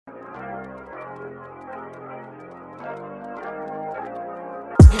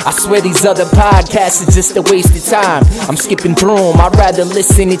I swear these other podcasts are just a waste of time. I'm skipping through them, I'd rather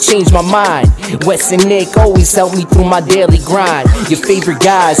listen and change my mind. Wes and Nick always help me through my daily grind. Your favorite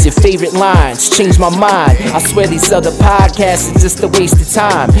guys, your favorite lines, change my mind. I swear these other podcasts are just a waste of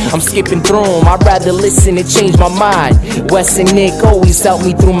time. I'm skipping through them, I'd rather listen and change my mind. Wes and Nick always help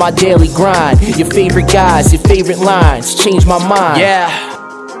me through my daily grind. Your favorite guys, your favorite lines, change my mind. Yeah.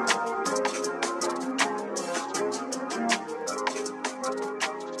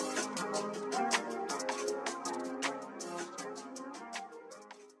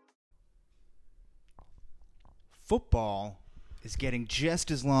 Football is getting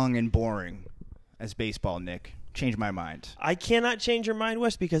just as long and boring as baseball, Nick. Change my mind. I cannot change your mind,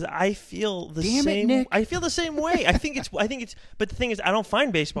 Wes, because I feel the Damn same. it, Nick. I feel the same way. I think it's. But the thing is, I don't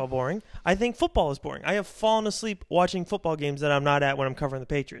find baseball boring. I think football is boring. I have fallen asleep watching football games that I'm not at when I'm covering the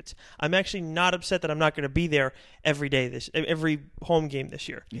Patriots. I'm actually not upset that I'm not going to be there every home game this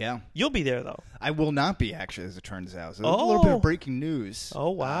year. Yeah. You'll be there though. I will not be, actually, as it turns out. So a little bit of breaking news.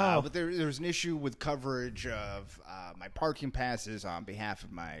 Oh, wow. But there's an issue with coverage of my parking passes on behalf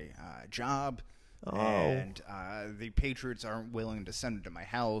of my job. Oh. And the Patriots aren't willing to send them to my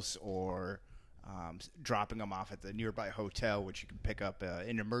house or dropping them off at the nearby hotel, which you can pick up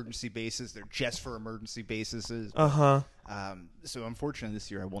in emergency basis. They're just for emergency basis. Uh-huh. So unfortunately, this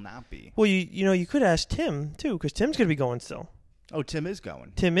year I will not be. Well, you could ask Tim too, because Tim's going to be going still. Oh, Tim is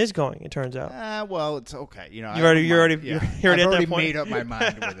going. Tim is going. It turns out. Well, it's okay. You're already I've at that already point. made up my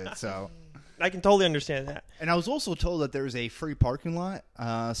mind with it. So. I can totally understand that. And I was also told that there's a free parking lot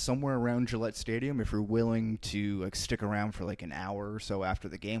somewhere around Gillette Stadium if you're willing to stick around for like an hour or so after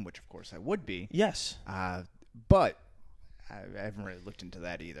the game, which of course I would be. Yes. But I haven't really looked into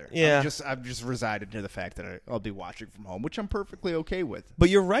that either. Yeah. I've just resided to the fact that I'll be watching from home, which I'm perfectly okay with.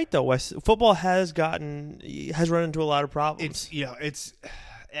 But you're right though, Wes. Football has run into a lot of problems. It's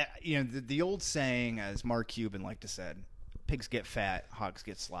the old saying, as Mark Cuban liked to say, pigs get fat, hogs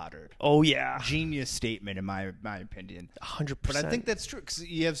get slaughtered. Oh, yeah. Genius statement, in my opinion. 100%. But I think that's true because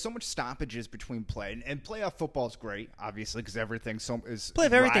you have so much stoppages between play. And playoff football is great, obviously, because everything's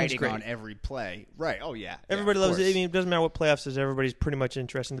riding great on every play. Right. Oh, yeah. Everybody yeah, loves it. I mean, it doesn't matter what playoffs is. Everybody's pretty much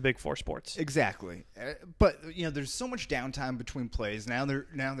interested in the big four sports. Exactly. But, there's so much downtime between plays. Now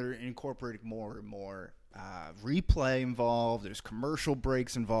they're incorporating more and more replay involved. There's commercial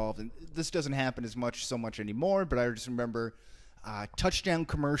breaks involved, and this doesn't happen so much anymore. But I just remember touchdown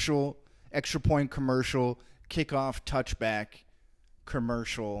commercial, extra point commercial, kickoff touchback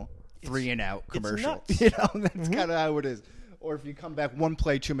commercial, 3-and-out commercial. It's nuts. That's kind of how it is. Or if you come back, 1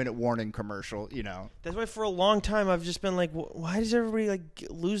 play, 2-minute warning commercial. That's why for a long time I've just been like, why does everybody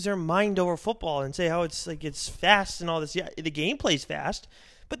lose their mind over football and say how it's fast and all this? Yeah, the gameplay's fast.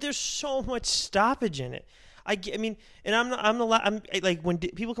 But there's so much stoppage in it. I mean, and I'm when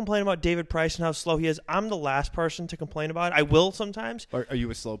people complain about David Price and how slow he is, I'm the last person to complain about it. I will sometimes. Are you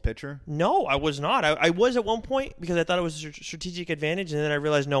a slow pitcher? No, I was not. I was at one point because I thought it was a strategic advantage, and then I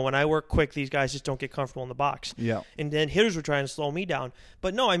realized, no, when I work quick, these guys just don't get comfortable in the box. Yeah. And then hitters were trying to slow me down.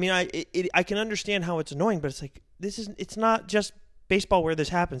 But no, I mean, I can understand how it's annoying, but it's not just baseball where this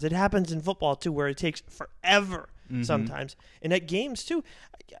happens. It happens in football too, where it takes forever sometimes, and at games too.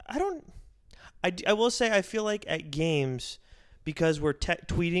 I will say I feel like at games, because we're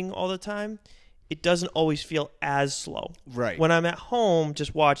tweeting all the time, it doesn't always feel as slow. Right. When I'm at home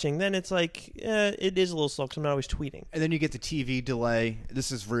just watching, then it's it is a little slow because I'm not always tweeting. And then you get the TV delay.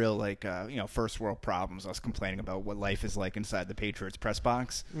 This is real, first world problems. I was complaining about what life is like inside the Patriots press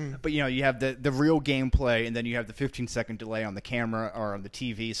box. But, you have the real gameplay, and then you have the 15-second delay on the camera or on the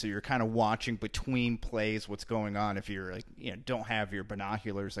TV, so you're kind of watching between plays what's going on if you're, don't have your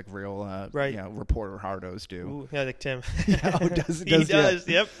binoculars like real, reporter hardos do. Ooh, yeah, like Tim. He does,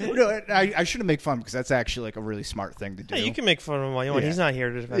 yep. No, I shouldn't make fun because that's actually a really smart thing to do. Hey, you can make fun of him all you want. He's not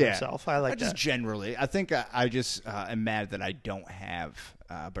here to defend himself. I like that. Just generally, I think I just am mad that I don't have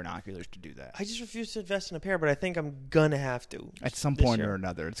binoculars to do that. I just refuse to invest in a pair, but I think I'm gonna have to. At some point or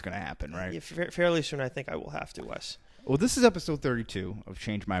another, it's going to happen, right? Yeah, fairly soon, I think I will have to, Wes. Well, this is episode 32 of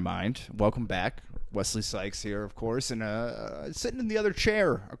Change My Mind. Welcome back. Wesley Sykes here, of course, and sitting in the other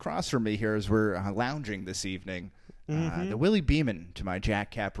chair across from me here as we're lounging this evening. The Willie Beeman to my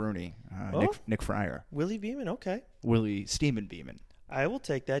Jack Caproni, Nick Fryer. Willie Beeman, okay. Willie Steeman Beeman. I will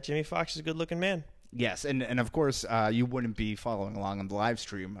take that. Jimmy Fox is a good-looking man. Yes, and of course, you wouldn't be following along on the live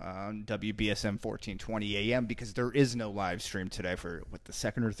stream on WBSM 1420 AM because there is no live stream today for, the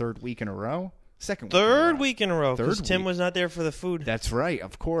second or third week in a row? Third week in a row because Tim was not there for the food. That's right,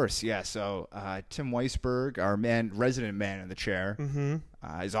 of course, yeah. So Tim Weisberg, our resident man in the chair,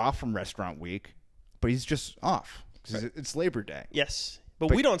 is off from Restaurant Week, but he's just off because it's Labor Day. Yes.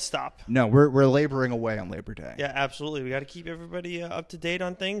 But we don't stop. No, we're laboring away on Labor Day. Yeah, absolutely. We got to keep everybody up to date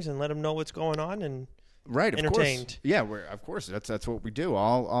on things and let them know what's going on and Right, of entertained. course. Yeah, of course. That's what we do.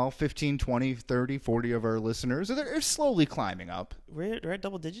 All 15, 20, 30, 40 of our listeners, they're slowly climbing up. We're at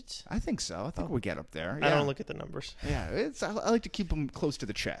double digits? I think so. I think we get up there. I Yeah. don't look at the numbers. Yeah, I like to keep them close to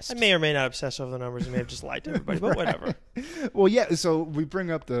the chest. I may or may not obsess over the numbers. I may have just lied to everybody, but whatever. Well, yeah, so we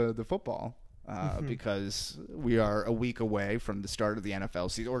bring up the football Mm-hmm. because we are a week away from the start of the NFL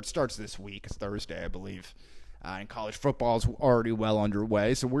season, or it starts this week. It's Thursday, I believe. And college football is already well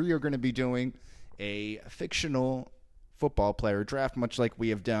underway. So we are going to be doing a fictional football player draft, much like we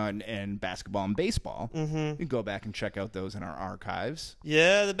have done in basketball and baseball. Mm-hmm. You can go back and check out those in our archives.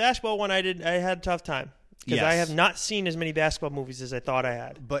 Yeah, the basketball one I had a tough time. Because I Yes. have not seen as many basketball movies as I thought I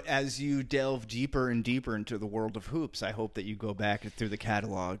had. But as you delve deeper and deeper into the world of hoops, I hope that you go back through the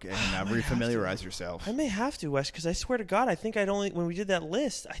catalog and refamiliarize yourself. I may have to, Wes, because I swear to God, I think when we did that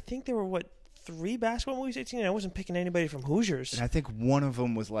list, I think there were, 3 basketball movies I'd seen, and I wasn't picking anybody from Hoosiers. And I think one of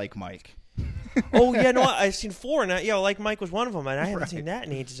them was Like Mike. Oh, yeah, no, I've seen 4, and Like Mike was one of them, and I haven't seen that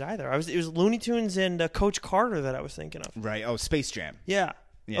in ages either. It was Looney Tunes and Coach Carter that I was thinking of. Right. Oh, Space Jam. Yeah.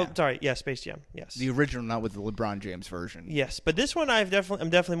 Yeah. Oh, sorry. Yeah, Space Jam. Yes. The original, not with the LeBron James version. Yes, but this one I'm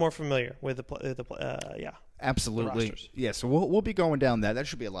definitely more familiar with yeah. Absolutely. rosters. Yeah, so we'll be going down that. That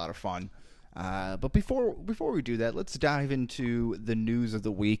should be a lot of fun. But before we do that, let's dive into the news of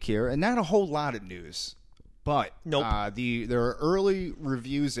the week here. And not a whole lot of news. But Nope. There are early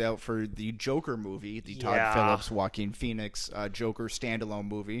reviews out for the Joker movie, the Todd Yeah. Phillips, Joaquin Phoenix Joker standalone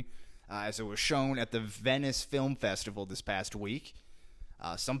movie, as it was shown at the Venice Film Festival this past week.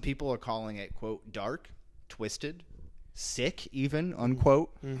 Some people are calling it, quote, dark, twisted, sick even,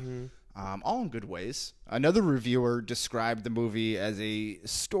 unquote. Mm-hmm. All in good ways. Another reviewer described the movie as a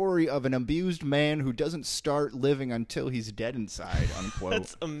story of an abused man who doesn't start living until he's dead inside, unquote.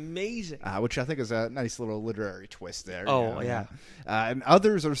 That's amazing. Which I think is a nice little literary twist there. Oh, yeah. And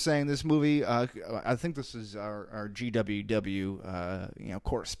others are saying this movie, I think this is our GWW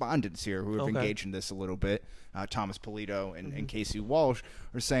correspondents here who have Okay. engaged in this a little bit. Thomas Polito and Casey Walsh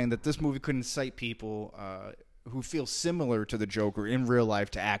are saying that this movie could incite people who feel similar to the Joker in real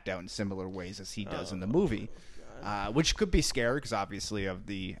life to act out in similar ways as he does in the movie, which could be scary because obviously of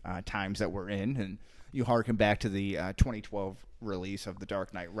the times that we're in. And you harken back to the 2012 release of The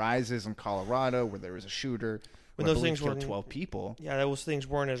Dark Knight Rises in Colorado, where there was a shooter When who I those believe things killed weren't- 12 people. Yeah, those things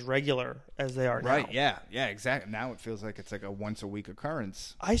weren't as regular as they are now. Right, yeah, exactly. Now it feels like it's like a once-a-week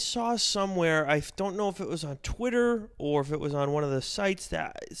occurrence. I saw somewhere, I don't know if it was on Twitter or if it was on one of the sites,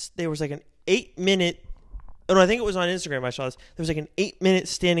 that there was like an 8-minute. Oh, no, I think it was on Instagram. I saw this. There was like an 8-minute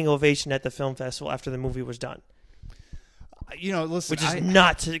standing ovation at the film festival after the movie was done, Listen, which is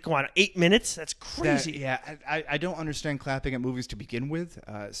nuts. Come on, 8 minutes? That's crazy. I don't understand clapping at movies to begin with,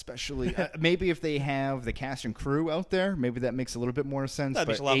 especially maybe if they have the cast and crew out there, maybe that makes a little bit more sense. That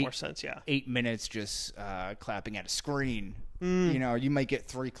makes a but lot more sense. Yeah. 8 minutes just clapping at a screen. You might get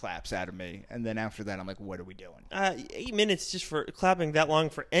 3 claps out of me, and then after that, I'm like, what are we doing? 8 minutes just for clapping that long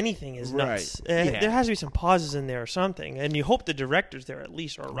for anything is nuts. Right. Yeah. There has to be some pauses in there or something, and you hope the director's there at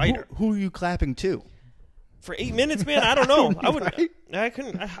least or a writer. Who are you clapping to? For 8 minutes, man, I don't know. I would. Right? I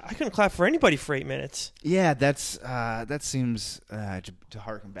couldn't clap for anybody for 8 minutes. Yeah, that seems to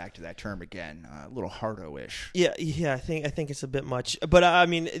harken back to that term again, a little hardo-ish. Yeah. I think it's a bit much. But I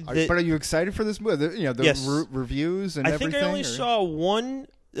mean, But are you excited for this movie? The Yes. reviews and I everything. think I only saw one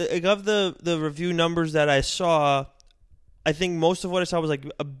of the review numbers that I saw. I think most of what I saw was like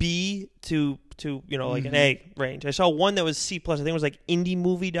a B to like an A range. I saw one that was C plus. I think it was like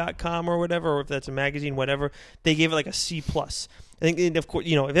indiemovie.com or whatever, or if that's a magazine, whatever. They gave it like a C plus. I think, and of course,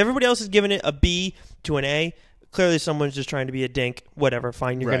 if everybody else is giving it a B to an A, clearly someone's just trying to be a dink. Whatever,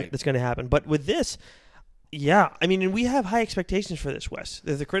 fine, that's going to happen. But with this, yeah, I mean, and we have high expectations for this, Wes.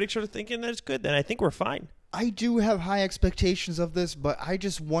 If the critics are thinking that it's good, then I think we're fine. I do have high expectations of this, but I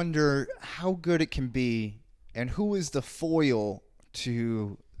just wonder how good it can be, and who is the foil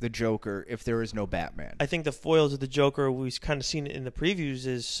to the Joker if there is no Batman. I think the foils of the Joker, we've kind of seen it in the previews,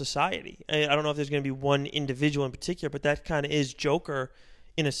 is society. I don't know if there's going to be one individual in particular, but that kind of is Joker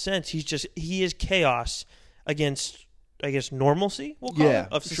in a sense. He is chaos against, I guess, normalcy, we'll call it,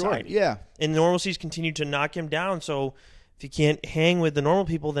 of society. Sure. Yeah. And normalcy's continued to knock him down, so if you can't hang with the normal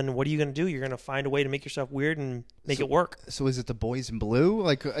people, then what are you going to do? You're going to find a way to make yourself weird and make it work. So is it the Boys in Blue?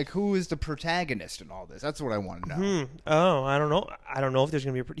 Like who is the protagonist in all this? That's what I want to know. Oh, I don't know. I don't know if there's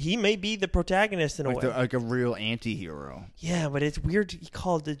going to be he may be the protagonist in a way. Like a real anti-hero. Yeah, but it's weird to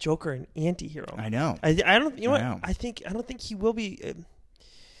call the Joker an anti-hero. I know. I don't. You know I know. what? I don't think he will be.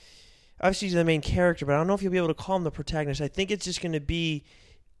 obviously he's the main character, but I don't know if you'll be able to call him the protagonist. I think it's just going to be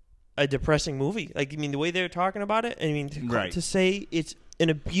a depressing movie. Like, I mean, the way they're talking about it, I mean, to say it's an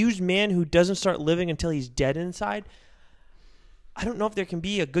abused man who doesn't start living until he's dead inside, I don't know if there can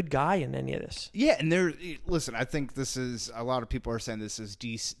be a good guy in any of this. Yeah, and listen, I think this is, a lot of people are saying this is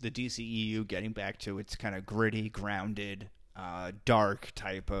the DCEU getting back to its kind of gritty, grounded, dark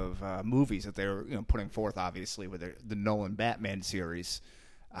type of movies that they're putting forth, obviously, with the Nolan Batman series.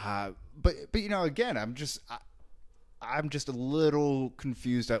 But again, I'm just a little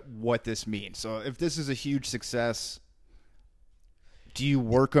confused at what this means. So if this is a huge success, do you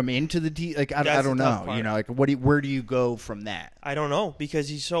work him into the I don't know. Where do you go from that? I don't know,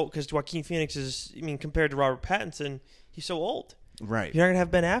 because Joaquin Phoenix is, I mean, compared to Robert Pattinson, he's so old. Right. If you're not going to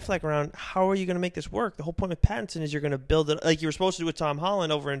have Ben Affleck around, how are you going to make this work? The whole point with Pattinson is you're going to build it like you were supposed to do with Tom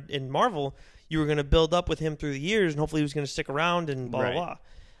Holland over in Marvel. You were going to build up with him through the years, and hopefully he was going to stick around and blah, blah, blah.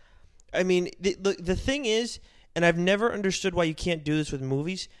 I mean, the thing is, and I've never understood why you can't do this with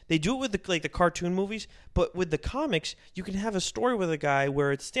movies. They do it with the cartoon movies, but with the comics, you can have a story with a guy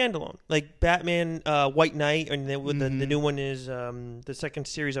where it's standalone, like Batman, White Knight, and the new one is the second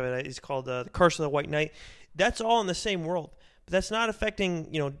series of it is called The Curse of the White Knight. That's all in the same world, but that's not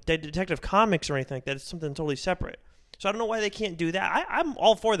affecting Detective Comics or anything like that. It's something totally separate. So I don't know why they can't do that. I'm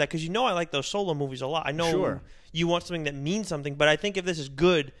all for that because I like those solo movies a lot. I know you want something that means something, but I think if this is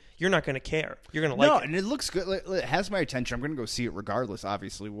good, you're not going to care. You're going to like it. No, and it looks good. It has my attention. I'm going to go see it regardless.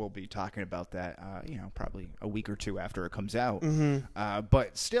 Obviously, we'll be talking about that, probably a week or two after it comes out. Mm-hmm.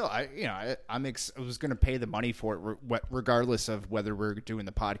 But still, I was going to pay the money for it regardless of whether we're doing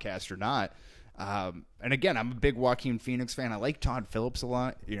the podcast or not. And again, I'm a big Joaquin Phoenix fan. I like Todd Phillips a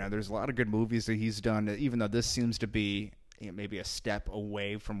lot. There's a lot of good movies that he's done, even though this seems to be maybe a step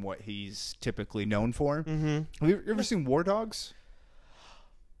away from what he's typically known for. Mm-hmm. Have you ever seen War Dogs?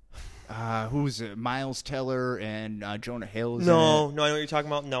 Who's it? Miles Teller and Jonah Hill is in it. No, I know what you're talking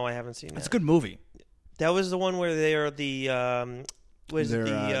about. No, I haven't seen that. It's a good movie. That was the one where they are the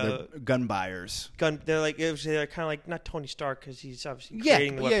they're gun buyers. They're kind of like not Tony Stark because he's obviously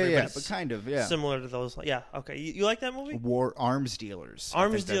creating the weaponry, but kind of similar to those. Yeah, okay. You like that movie? Arms dealers.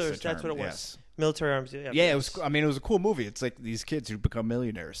 Arms dealers. That's what it was. Yes. Military arms dealers. Yeah, it was. I mean, it was a cool movie. It's like these kids who become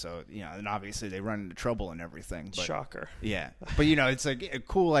millionaires. So and obviously they run into trouble and everything. But, shocker. Yeah, but it's like a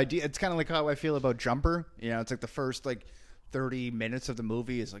cool idea. It's kind of like how I feel about Jumper. It's like the first 30 minutes of the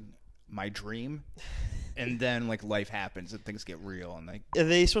movie is like my dream. And then, life happens and things get real. And are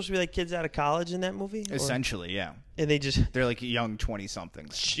they supposed to be like kids out of college in that movie? Essentially, yeah. And they're like young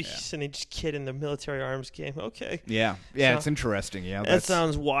 20-somethings. Jeez, and they just kid in the military arms game. Okay. Yeah, it's interesting. Yeah, that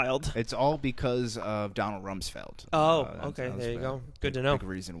sounds wild. It's all because of Donald Rumsfeld. Oh, okay. There you go. Good to know. Big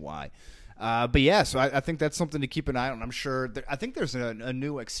reason why. But yeah, so I think that's something to keep an eye on. I'm sure. I think there's a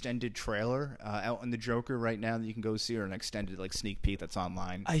new extended trailer out in the Joker right now that you can go see, or an extended sneak peek that's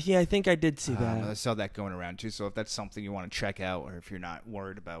online. Yeah, I think I did see that. I saw that going around too. So if that's something you want to check out, or if you're not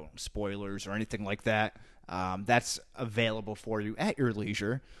worried about spoilers or anything like that, that's available for you at your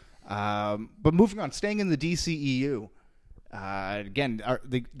leisure. But moving on, staying in the DCEU. Again,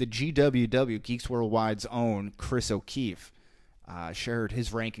 the GWW, Geeks Worldwide's own Chris O'Keefe, shared his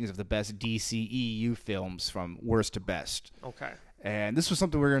rankings of the best DCEU films from worst to best. Okay. And this was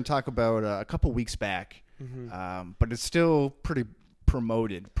something we were going to talk about a couple weeks back, but it's still pretty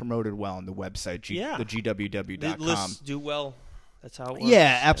promoted well on the website, the GWW.com. The lists do well. That's how it works.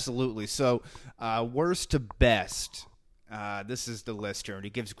 Yeah, absolutely. So worst to best, this is the list here, and he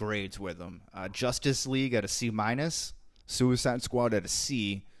gives grades with them. Justice League at a C-, Suicide Squad at a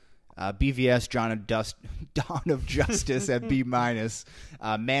C, BVS Dawn of Justice at B-, Man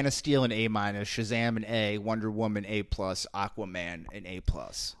of Steel an A-, Shazam an A, Wonder Woman A+, Aquaman an A+.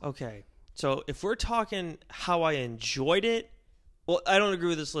 Okay, so if we're talking how I enjoyed it, well, I don't agree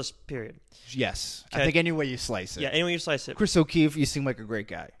with this list, period. Yes, okay. I think any way you slice it. Yeah, any way you slice it. Chris O'Keefe, you seem like a great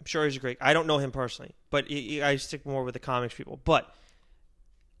guy. I'm sure he's a great guy. I don't know him personally, but I stick more with the comics people. But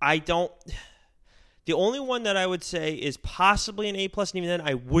I don't... The only one that I would say is possibly an A+, and even then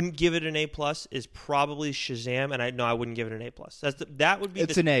I wouldn't give it an A+, is probably Shazam, and I wouldn't give it an A+. That would be.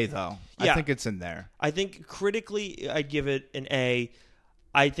 It's an A, though. Yeah. I think it's in there. I think critically I'd give it an A.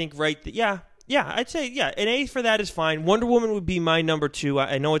 I think I'd say an A for that is fine. Wonder Woman would be my number 2.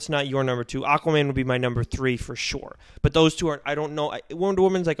 I know it's not your number 2. Aquaman would be my number 3 for sure. But those two aren't. I don't know. Wonder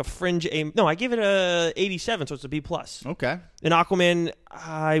Woman's like a fringe A. No, I give it a 87, so it's a B+. Okay. And Aquaman,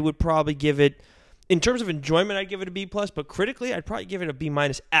 I would probably give it. In terms of enjoyment, I'd give it a B+, but critically, I'd probably give it a B-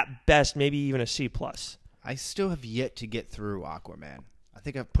 at best, maybe even a C+. I still have yet to get through Aquaman. I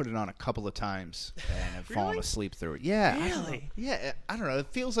think I've put it on a couple of times and have fallen asleep through it. Yeah. Really? I don't know. It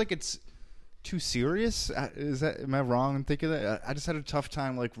feels like it's too serious. Am I wrong in thinking that? I just had a tough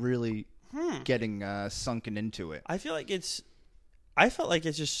time like really getting sunken into it. I felt like it's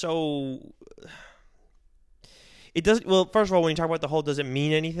just so. It doesn't. Well, first of all, when you talk about the whole, doesn't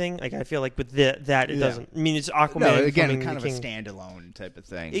mean anything. Like I feel like with it doesn't. I mean, it's Aquaman. No, again, becoming kind the of a king. standalone type of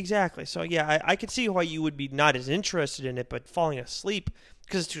thing. Exactly. So yeah, I could see why you would be not as interested in it, but falling asleep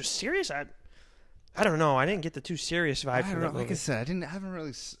because it's too serious. I don't know. I didn't get the too serious vibe from that movie. Like I said, I haven't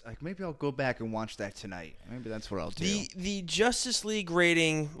really like. Maybe I'll go back and watch that tonight. Maybe that's what I'll do. The Justice League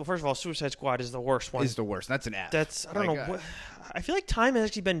rating. Well, first of all, Suicide Squad is the worst one. Is the worst. That's an F. That's I don't know. What, I feel like time has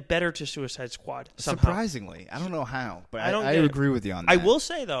actually been better to Suicide Squad somehow. Surprisingly, I don't know how, but I agree with you on that. I will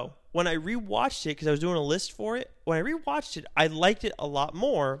say though, when I rewatched it because I was doing a list for it, when I rewatched it, I liked it a lot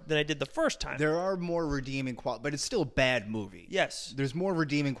more than I did the first time. There are more redeeming qualities, but it's still a bad movie. Yes, there's more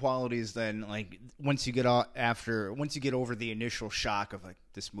redeeming qualities than like once you get over the initial shock of like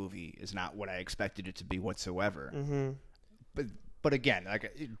this movie is not what I expected it to be whatsoever. Mm-hmm. But again,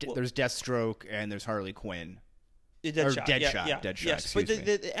 like there's Deathstroke and there's Harley Quinn. Deadshot. Yes, but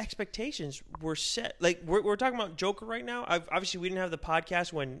the expectations were set. Like we're talking about Joker right now. Obviously, we didn't have the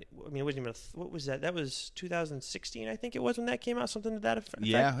podcast when. I mean, it wasn't even. What was that? That was 2016, I think it was when that came out. Something to that effect.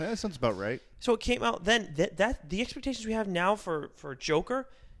 Yeah, that sounds about right. So it came out then. That the expectations we have now for Joker,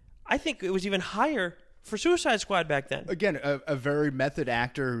 I think it was even higher for Suicide Squad back then. Again, a very method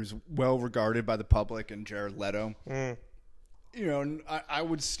actor who's well regarded by the public, and Jared Leto. You know,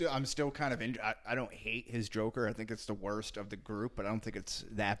 I'm still kind of I don't hate his Joker. I think it's the worst of the group, but I don't think it's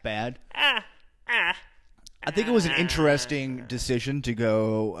that bad. I think it was an interesting decision to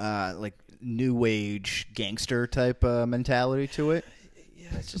go like new age gangster type mentality to it. Yeah,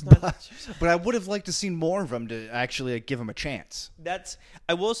 it's just not. But I would have liked to see more of him to actually give him a chance.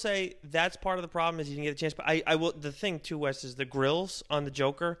 I will say that's part of the problem is you didn't get a chance. But I will. The thing too, Wes, is the grills on the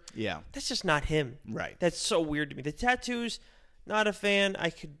Joker. Yeah, that's just not him. Right. That's so weird to me. The tattoos. Not a fan. I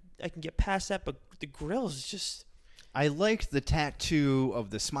can get past that, but the grills is just. I liked the tattoo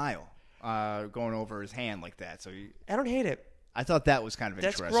of the smile going over his hand like that. So I don't hate it. I thought that was kind of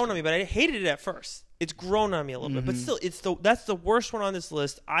That's interesting. grown on me, but I hated it at first. It's grown on me a little bit, but still, that's the worst one on this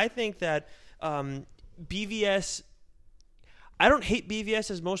list. I think that BVS. I don't hate BVS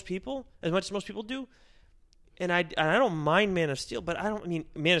as much as most people do, and I don't mind Man of Steel, but I mean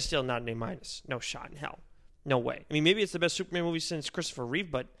Man of Steel not an A-, no shot in hell. No way. I mean, maybe it's the best Superman movie since Christopher Reeve,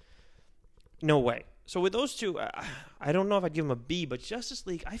 but no way. So with those two, I don't know if I'd give them a B, but Justice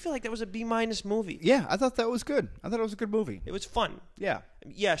League, I feel like that was a B- movie. Yeah, I thought that was good. I thought it was a good movie. It was fun. Yeah.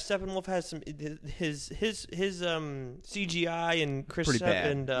 Yeah, Steppenwolf has some his CGI and Chris pretty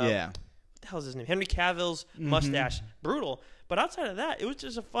bad. And yeah. What the hell's his name? Henry Cavill's mustache, brutal. But outside of that, it was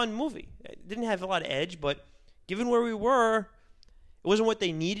just a fun movie. It didn't have a lot of edge, but given where we were, it wasn't what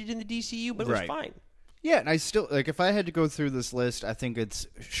they needed in the DCU, but it was fine. Yeah, and I still like if I had to go through this list, I think it's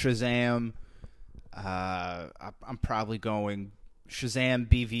Shazam. I'm probably going Shazam,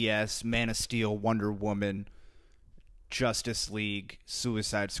 BVS, Man of Steel, Wonder Woman, Justice League,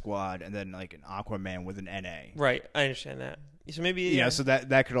 Suicide Squad, and then like an Aquaman with an NA. Right, I understand that. So maybe so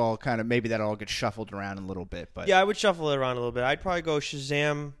that could all kind of maybe that all gets shuffled around a little bit, but yeah, I would shuffle it around a little bit. I'd probably go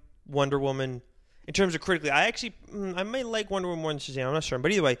Shazam, Wonder Woman. In terms of critically, I may like Wonder Woman more than Shazam. I'm not sure,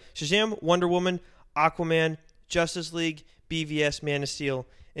 but either way, Shazam, Wonder Woman, Aquaman, Justice League, BVS, Man of Steel,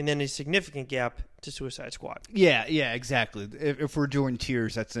 and then a significant gap to Suicide Squad. Yeah, exactly. If we're doing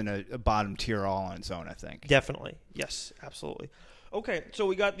tiers, that's in a bottom tier all on its own, I think. Definitely. Yes, absolutely. Okay, so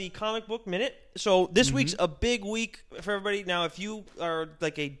we got the comic book minute. So this week's a big week for everybody. Now, if you are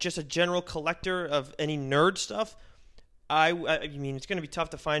like just a general collector of any nerd stuff, I mean, it's going to be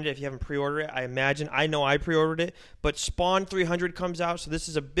tough to find it if you haven't pre-ordered it, I imagine. I know I pre-ordered it, but Spawn 300 comes out, so this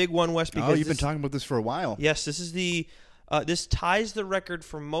is a big one, Wes. Because you've been talking about this for a while. Yes, this is this ties the record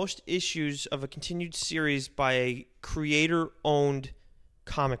for most issues of a continued series by a creator-owned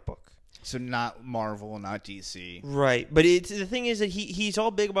comic book. So not Marvel, not DC. Right, but the thing is that he's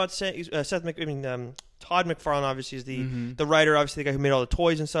all big about Todd McFarlane obviously is the writer, obviously the guy who made all the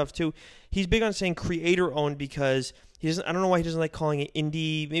toys and stuff too. He's big on saying creator-owned because he doesn't. I don't know why he doesn't like calling it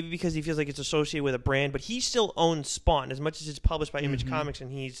indie. Maybe because he feels like it's associated with a brand. But he still owns Spawn as much as it's published by Image Comics,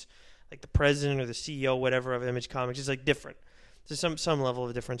 and he's like the president or the CEO, whatever, of Image Comics. It's like different. There's some level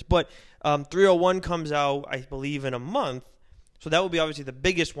of difference. But 301 comes out, I believe, in a month. So that would be obviously the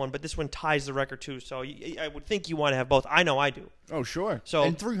biggest one, but this one ties the record too. So I would think you want to have both. I know I do. Oh, sure. So,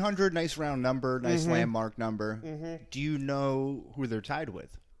 and 300, nice round number, nice landmark number. Do you know who they're tied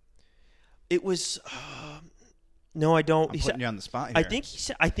with? It was No, I don't. I'm putting you on the spot here. I think he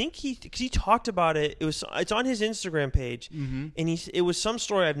said. I think because he talked about it. It's on his Instagram page, and it was some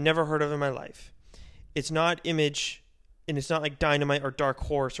story I've never heard of in my life. It's not Image, and it's not like Dynamite or Dark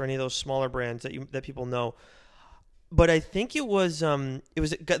Horse or any of those smaller brands that people know. But I think it was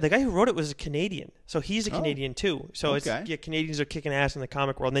the guy who wrote it was a Canadian, so he's a Canadian too. So okay. Canadians are kicking ass in the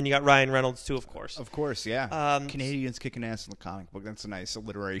comic world. And then you got Ryan Reynolds too, of course. Of course, yeah. Canadians kicking ass in the comic book. That's a nice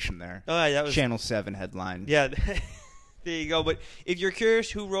alliteration there. Oh, yeah, that was Channel 7 headline. Yeah, there you go. But if you're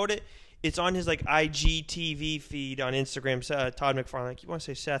curious who wrote it, it's on his like IGTV feed on Instagram. Todd McFarlane. I keep want to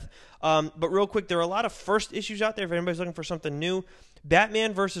say Seth. But real quick, there are a lot of first issues out there. If anybody's looking for something new,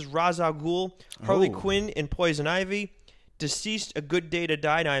 Batman versus Ra's al Ghul, Harley Quinn and Poison Ivy, Deceased: A Good Day to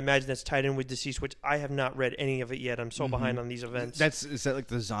Die. Now I imagine that's tied in with Deceased, which I have not read any of it yet. I'm so behind on these events. Is that like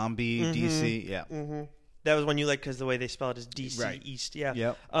the zombie DC? Yeah. That was one you like because the way they spell it is DC Right. East. Yeah.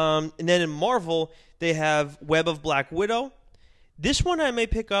 Yep. And then in Marvel, they have Web of Black Widow. This one I may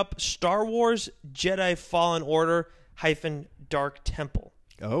pick up: Star Wars Jedi Fallen Order - Dark Temple.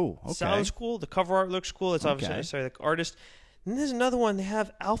 Oh, okay. Sounds cool. The cover art looks cool. It's obviously the artist. And there's another one. They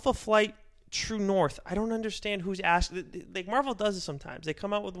have Alpha Flight True North. I don't understand who's asked. Like Marvel does it sometimes. They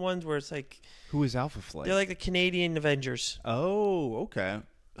come out with ones where it's like, Who is Alpha Flight? they're like the Canadian Avengers. Oh, okay.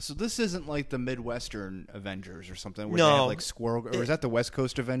 So this isn't like the Midwestern Avengers or something where No. they have like Squirrel Girl, or is that the West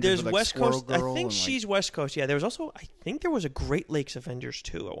Coast Avengers? There's with, like, West Squirrel Coast. I Girl think and, she's West Coast. Yeah. There was also. I think there was a Great Lakes Avengers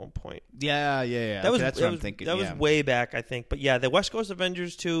too at one point. Yeah. That's what I'm thinking. That was way back, I think. But yeah, the West Coast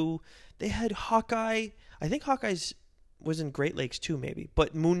Avengers too. They had Hawkeye. I think Hawkeye's was in Great Lakes too, maybe.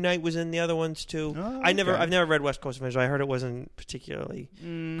 But Moon Knight was in the other ones too. Oh, I've never okay. read West Coast Avengers. I heard it wasn't particularly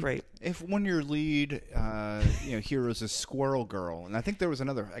great. If one of your lead, heroes is Squirrel Girl, and I think there was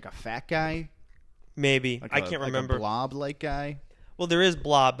another like a fat guy. Maybe Like I can't remember. A blob-like guy. Well, there is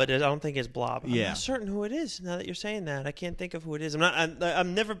Blob, but I don't think it's Blob. I'm Yeah. not certain who it is. Now that you're saying that, I can't think of who it is.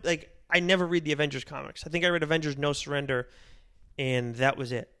 I'm never like I never read the Avengers comics. I think I read Avengers No Surrender, and that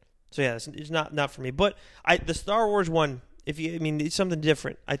was it. So yeah, it's not for me. But the Star Wars one, it's something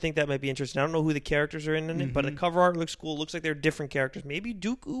different. I think that might be interesting. I don't know who the characters are in it, but the cover art looks cool. Looks like they're different characters. Maybe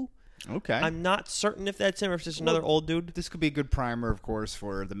Dooku. Okay. I'm not certain if that's him or if it's just another old dude. This could be a good primer, of course,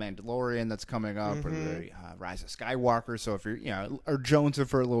 for the Mandalorian that's coming up, or the Rise of Skywalker. So if you're, or jonesing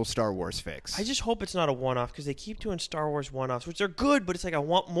for a little Star Wars fix. I just hope it's not a one-off because they keep doing Star Wars one-offs, which are good, but it's like I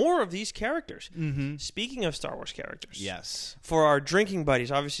want more of these characters. Speaking of Star Wars characters, Yes. for our drinking buddies,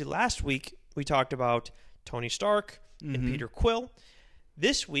 obviously last week we talked about Tony Stark and Peter Quill.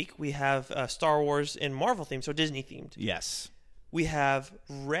 This week we have Star Wars and Marvel themed, so Disney themed. Yes. We have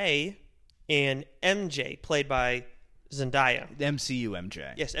Rey and MJ, played by Zendaya. The MCU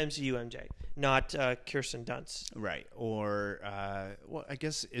MJ. Yes, MCU MJ, not Kirsten Dunst. Right. Or, I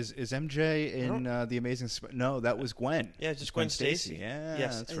guess, is MJ in The Amazing No, that was Gwen. Yeah, it's just Gwen Stacy. Yeah,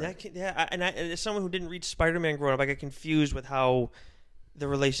 yes, that's and right. and as someone who didn't read Spider-Man growing up, I got confused with how the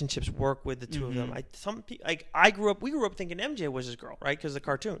relationships work with the two of them. We grew up thinking MJ was his girl, right? Because of the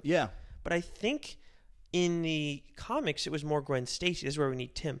cartoon. Yeah. But I think in the comics it was more Gwen Stacy. This is where we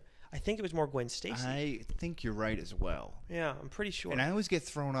need Tim. I think it was more Gwen Stacy. I think you're right as well. Yeah, I'm pretty sure. And I always get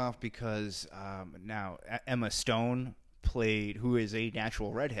thrown off because now Emma Stone who is a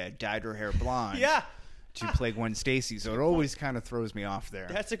natural redhead, dyed her hair blonde. Yeah. To play Gwen Stacy, so it always kind of throws me off there.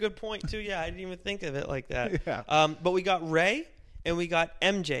 That's a good point too. Yeah, I didn't even think of it like that. Yeah. But we got Rey and we got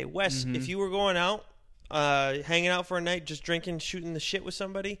MJ. Wes, if you were going out, hanging out for a night, just drinking, shooting the shit with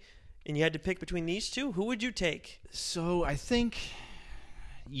somebody, and you had to pick between these two, who would you take? So I think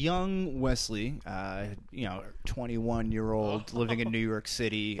young Wesley, 21-year-old living in New York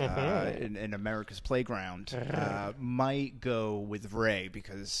City in America's playground, might go with Rey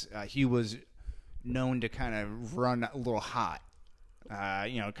because he was known to kind of run a little hot,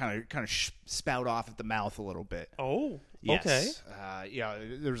 kind of spout off at the mouth a little bit. Oh, yes. Okay.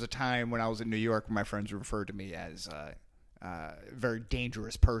 There was a time when I was in New York where my friends referred to me as a very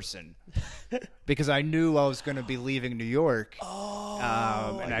dangerous person because I knew I was going to be leaving New York.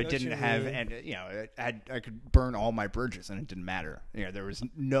 And I didn't have, I could burn all my bridges and it didn't matter. There was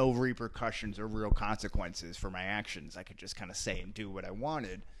no repercussions or real consequences for my actions. I could just kind of say and do what I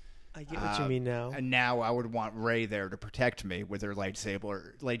wanted. I get what you mean now. And now I would want Rey there to protect me with her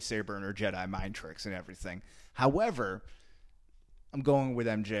lightsaber and her Jedi mind tricks and everything. However, I'm going with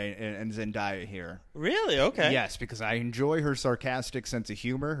MJ and Zendaya here. Really? Okay. Yes, because I enjoy her sarcastic sense of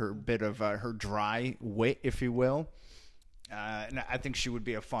humor, her bit of her dry wit, if you will. And I think she would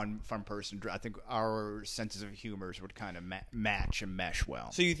be a fun person. I think our senses of humors would kind of match and mesh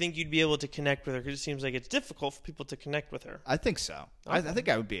well. So you think you'd be able to connect with her? Because it seems like it's difficult for people to connect with her. I think so. Okay. I think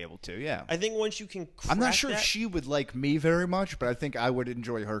I would be able to, yeah. I think once you can crack I'm not sure that, if she would like me very much, but I think I would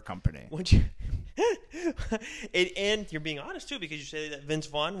enjoy her company. Once you... and you're being honest, too, because you say that Vince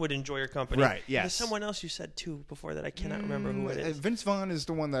Vaughn would enjoy your company. Right, yes. There's someone else you said, too, before that I cannot remember who it is. Vince Vaughn is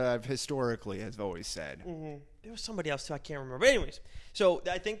the one that I've historically has always said. Mm-hmm. There was somebody else, too. I can't remember. But anyways, so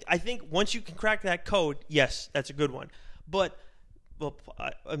I think once you can crack that code, yes, that's a good one. But, well,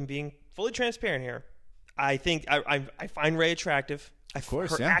 I'm being fully transparent here. I think I find Ray attractive. Of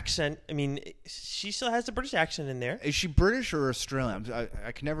course, her accent. I mean, she still has the British accent in there. Is she British or Australian?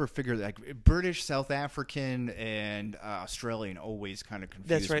 I can never figure that. British, South African, and Australian always kind of confuse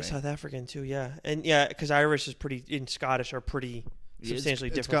me. That's right, South African too. Yeah, and yeah, because Irish is pretty, and Scottish are pretty substantially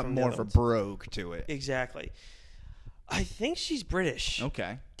different. It's got from more the of a ones. brogue to it. Exactly. I think she's British.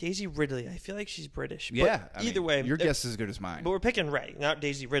 Okay. Daisy Ridley. I feel like she's British. Yeah. But either way, your guess is as good as mine. But we're picking Ray, not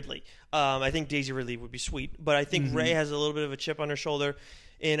Daisy Ridley. I think Daisy Ridley would be sweet, but I think Ray has a little bit of a chip on her shoulder,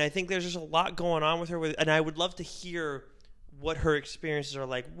 and I think there's just a lot going on with her. And I would love to hear what her experiences are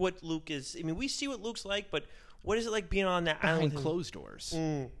like. What Luke is. I mean, we see what Luke's like, but what is it like being on that island? Behind closed doors.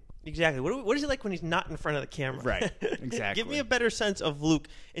 Exactly. What is it like when he's not in front of the camera? Right. Exactly. Give me a better sense of Luke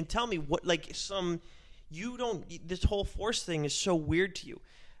and tell me what this whole Force thing is so weird to you.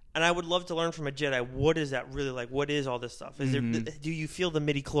 And I would love to learn from a Jedi, what is that really like? What is all this stuff? Is there, do you feel the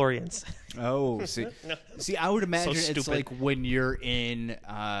midi-chlorians? Oh, see. No. See, I would imagine So it's stupid. like when you're in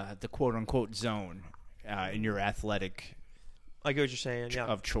the quote-unquote zone in your athletic I get what you're saying, yeah.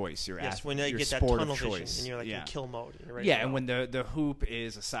 of choice. Your When they your get that sport tunnel of vision choice. and you're like yeah. in kill mode. And you're ready Yeah, to and go. when the hoop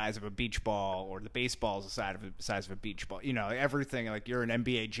is the size of a beach ball or the baseball is the size of a beach ball, everything, like you're in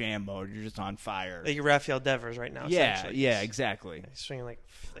NBA Jam mode, you're just on fire. Like you're Rafael Devers right now. Yeah, essentially. yeah, exactly. He's swinging like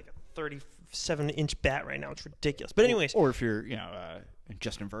a 37-inch bat right now. It's ridiculous. But anyways. Or if you're,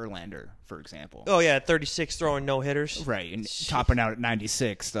 Justin Verlander, for example. Oh, yeah, 36 throwing no-hitters. Right, and topping out at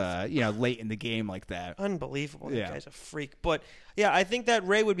 96, late in the game like that. Unbelievable. That Yeah. guy's a freak. But, yeah, I think that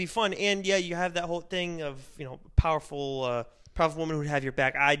Ray would be fun. And, yeah, you have that whole thing of, powerful woman who'd have your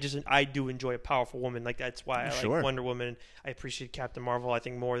back. I do enjoy a powerful woman. Like, that's why I like Wonder Woman. I appreciate Captain Marvel, I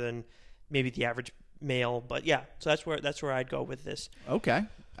think, more than maybe the average male. But, yeah, so that's where I'd go with this. Okay,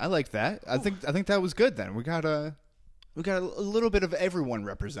 I like that. I think that was good then. We got a little bit of everyone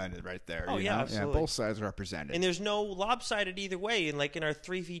represented right there. Oh, yeah, absolutely. Both sides represented. And there's no lopsided either way. And like in our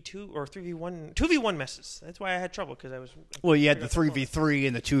 3v2 or 3v1, 2v1 messes. That's why I had trouble because I was. Well, you had the 3v3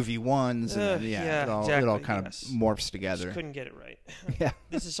 and the 2v1s, and yeah, it all exactly, kind of morphs together. Just couldn't get it right. Yeah.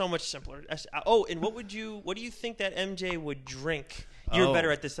 This is so much simpler. Oh, and what do you think that MJ would drink? You're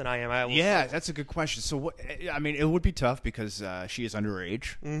better at this than I am. Yeah, that's a good question. So, it would be tough because she is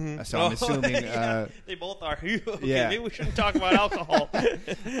underage. Mm-hmm. So I'm assuming yeah, they both are. Okay, yeah. maybe we shouldn't talk about alcohol.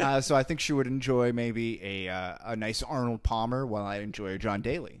 So I think she would enjoy maybe a nice Arnold Palmer, while I enjoy a John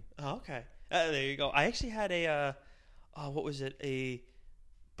Daly. Oh, okay. There you go. I actually had a what was it? A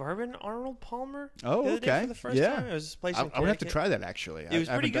bourbon Arnold Palmer. Oh, the other day okay. for the first Yeah. time. It was this place in I would have to Connecticut. try that actually. It was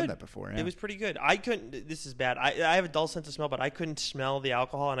I pretty haven't good. done that before. Yeah. It was pretty good. I couldn't. This is bad. I have a dull sense of smell, but I couldn't smell the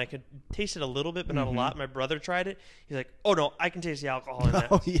alcohol, and I could taste it a little bit, but not a lot. My brother tried it. He's like, "Oh no, I can taste the alcohol in that."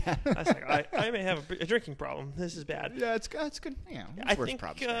 Oh yeah. I was like, I may have a drinking problem. This is bad. Yeah, it's good. Yeah,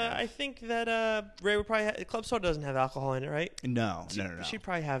 I think that Ray would probably Club Soda doesn't have alcohol in it, right? No. She'd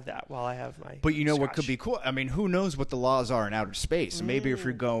probably have that while I have my. But you know what scotch. could be cool? I mean, who knows what the laws are in outer space? So maybe if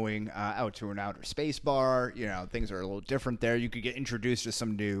you're going out to an outer space bar, things are a little different there. You could get introduced to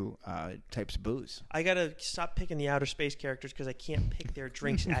some new types of booze. I gotta stop picking the outer space characters because I can't pick their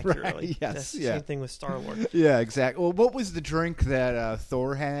drinks accurately. Yes, That's the yeah. same thing with Star Wars. Yeah, exactly. Well, what was the drink that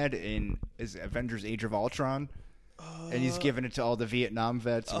Thor had in Avengers: Age of Ultron? And he's giving it to all the Vietnam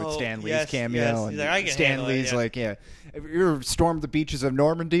vets with Stan Lee's yes, cameo. yes. And He's like, "I can Stan handle it," Lee's yeah. like, yeah, have you ever stormed the beaches of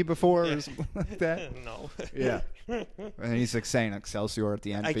Normandy before or something like that? No. Yeah. And he's like saying Excelsior at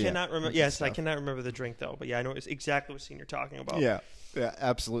the end. I but cannot yeah, remember. good Yes, I stuff. cannot remember the drink though. But yeah, I know it's exactly what scene you're talking about. Yeah,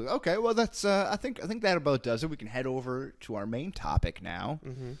 absolutely. Okay, well, that's. I think that about does it. We can head over to our main topic now,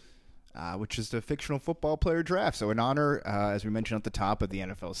 which is the fictional football player draft. So, in honor, as we mentioned at the top of the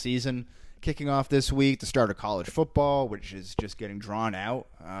NFL season, kicking off this week, the start of college football, which is just getting drawn out.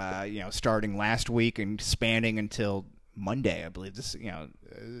 Starting last week and spanning until Monday, I believe. This,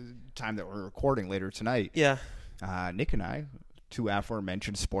 time that we're recording later tonight. Yeah. Nick and I, two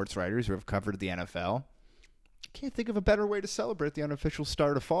aforementioned sports writers who have covered the NFL, can't think of a better way to celebrate the unofficial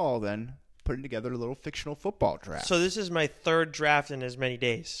start of fall than putting together a little fictional football draft. So this is my third draft in as many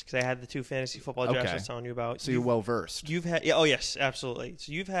days because I had the 2 fantasy football drafts I was telling you about. So you're well versed. You've had oh yes, absolutely.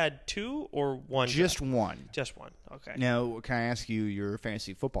 So you've had 2 or 1? Just draft? one. Just one. Okay. Now, can I ask you your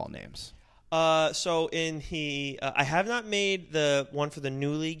fantasy football names? So in the I have not made the one for the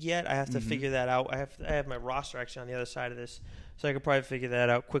new league yet. I have to figure that out. I have my roster actually on the other side of this, so I could probably figure that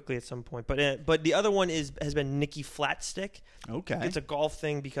out quickly at some point. But the other one has been Nicky Flatstick. Okay, it's a golf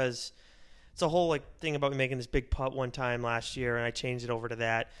thing because it's a whole thing about me making this big putt one time last year, and I changed it over to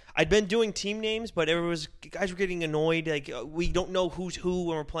that. I'd been doing team names, but guys were getting annoyed. We don't know who's who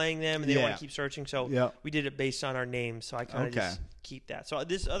when we're playing them, and they don't want to keep searching. So we did it based on our names. So I kind of just keep that. So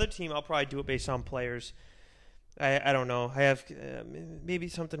this other team, I'll probably do it based on players. I don't know. I have maybe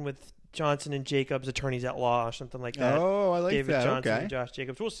something with Johnson and Jacobs, attorneys at law, or something like that. Oh, I like David that. Johnson Okay. and Josh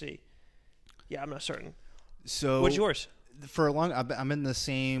Jacobs. We'll see. Yeah, I'm not certain. So what's yours? For a long, I'm in the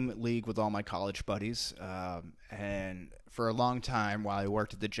same league with all my college buddies, and for a long time, while I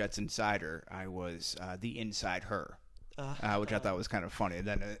worked at the Jets Insider, I was the Inside Her, which I thought was kind of funny. And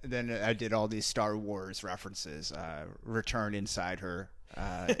then I did all these Star Wars references, Return Inside Her,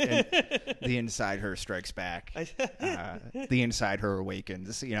 and the Inside Her Strikes Back, the Inside Her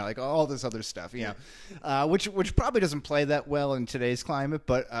Awakens, like all this other stuff, which probably doesn't play that well in today's climate,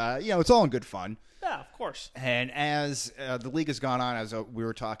 but it's all in good fun. Yeah, of course. And as the league has gone on, as we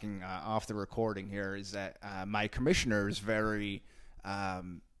were talking off the recording here, is that my commissioner is very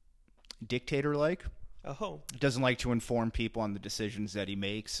dictator-like. Oh. Doesn't like to inform people on the decisions that he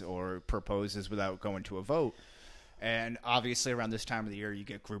makes or proposes without going to a vote. And obviously around this time of the year, you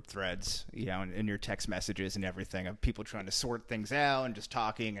get group threads, in your text messages and everything of people trying to sort things out and just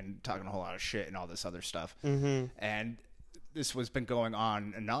talking a whole lot of shit and all this other stuff. Mm-hmm. And this was been going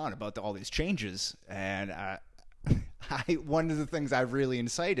on and on about all these changes, and one of the things I really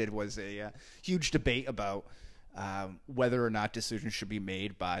incited was a huge debate about whether or not decisions should be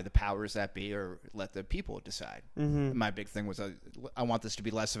made by the powers that be or let the people decide. Mm-hmm. My big thing was I want this to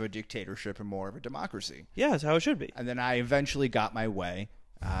be less of a dictatorship and more of a democracy. Yeah, that's how it should be. And then I eventually got my way.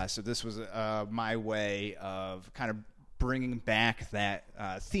 So this was my way of kind of bringing back that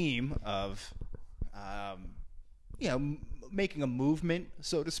theme of making a movement,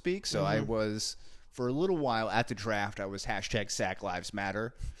 so to speak. So I was, for a little while at the draft, I was hashtag Sack Lives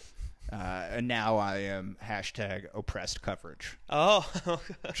Matter. And now I am hashtag oppressed coverage. Oh.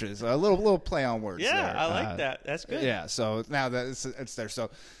 Which is a little play on words there. Yeah, I like that. That's good. Yeah, so now that it's there. So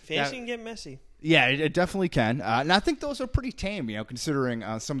fantasy can get messy. Yeah, it definitely can. And I think those are pretty tame, considering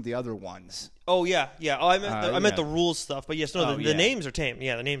some of the other ones. Oh, yeah. Oh, I meant the rules stuff. But yes, the names are tame.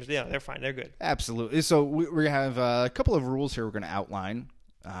 Yeah, the names, they're fine. They're good. Absolutely. So we have a couple of rules here we're going to outline.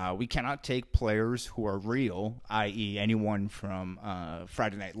 We cannot take players who are real, i.e. anyone from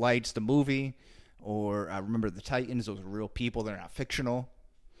Friday Night Lights, the movie, or Remember the Titans. Those are real people. They're not fictional.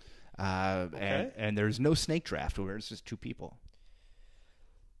 Okay. And there's no snake draft where it's just 2 people.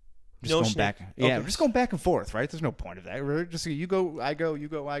 We're just going back and forth, right? There's no point of that. We're just you go, I go, you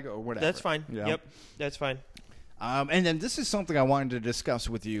go, I go, or whatever. That's fine. Yep, that's fine. And then this is something I wanted to discuss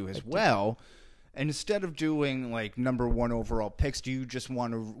with you as well. And instead of doing number 1 overall picks, do you just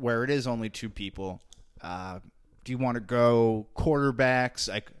want to, where it is only 2 people, do you want to go quarterbacks?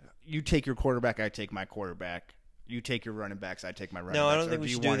 You take your quarterback, I take my quarterback. You take your running backs, I take my running backs. No, I don't think we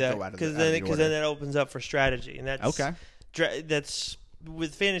should do that because then that opens up for strategy, and that's okay. That's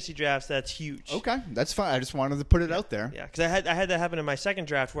with fantasy drafts, that's huge. Okay, that's fine. I just wanted to put it out there. Yeah, because I had that happen in my second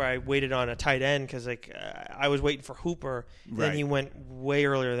draft where I waited on a tight end because I was waiting for Hooper, and he went way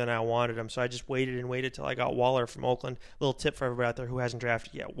earlier than I wanted him. So I just waited till I got Waller from Oakland. Little tip for everybody out there who hasn't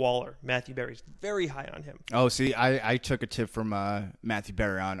drafted yet: Waller, Matthew Berry's very high on him. Oh, see, I took a tip from Matthew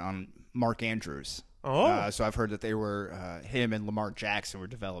Berry on Mark Andrews. Oh, so I've heard that they were him and Lamar Jackson were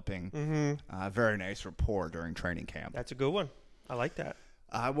developing a very nice rapport during training camp. That's a good one. I like that.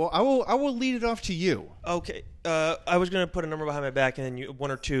 Well, I will lead it off to you. Okay. I was gonna put a number behind my back, and then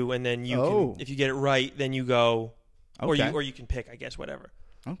 1 or 2, and then you can, if you get it right, then you go, or you can pick, I guess, whatever.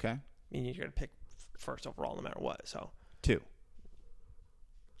 Okay. I mean, you're gonna pick first overall, no matter what. So 2.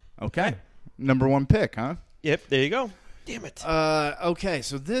 Okay. Number 1 pick, huh? Yep. There you go. Damn it. Okay.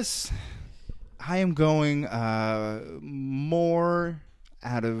 So I am going more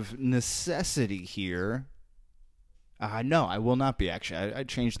out of necessity here. No, I will not be, actually. I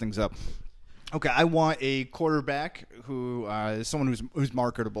changed things up. Okay, I want a quarterback who is someone who's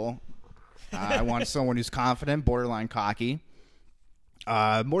marketable. I want someone who's confident, borderline cocky.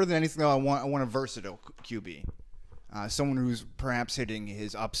 More than anything, though, I want a versatile QB. Someone who's perhaps hitting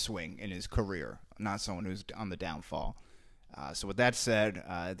his upswing in his career, not someone who's on the downfall. So with that said,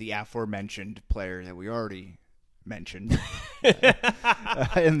 the aforementioned player that we already mentioned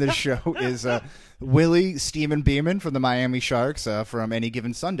in this show is Willie Steven Beeman from the Miami Sharks from Any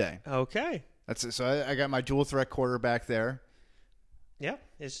Given Sunday. Okay. That's it. So I got my dual threat quarterback there. Yeah.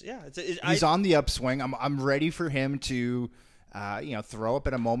 He's on the upswing. I'm ready for him to throw up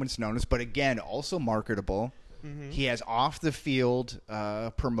at a moment's notice, but again, also marketable. Mm-hmm. He has off the field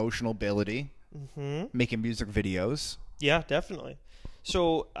promotional ability, making music videos. Yeah, definitely.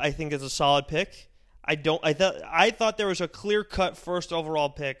 So I think it's a solid pick. I thought there was a clear-cut first overall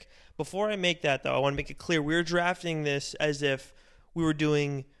pick. Before I make that, though, I want to make it clear we're drafting this as if we were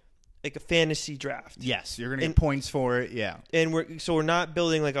doing like a fantasy draft. Yes, you're gonna get points for it. Yeah, and we're not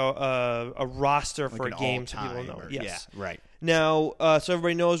building like a roster for a game so people know. Yes, yeah, right. Now, so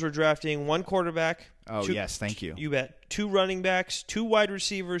everybody knows we're drafting one quarterback. Oh, yes, thank you. You bet. 2 running backs, 2 wide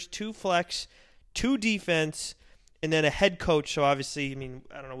receivers, 2 flex, 2 defense, and then a head coach. So obviously, I mean,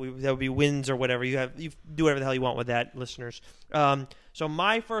 I don't know, that would be wins or whatever. You do whatever the hell you want with that, listeners. So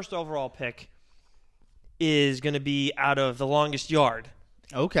my first overall pick is going to be out of the longest yard.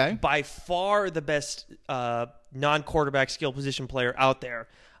 Okay. By far the best non-quarterback skill position player out there.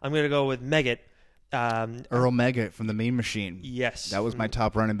 I'm going to go with Meggett. Earl Meggett from the Mean Machine. Yes. That was my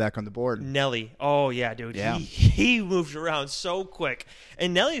top running back on the board. Nelly. Oh, yeah, dude. Yeah. He moved around so quick.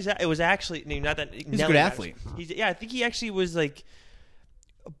 And Nelly's, it was actually, not that. He's a good athlete. I think he actually was like,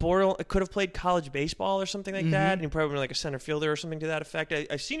 could have played college baseball or something like that. And he probably was like a center fielder or something to that effect.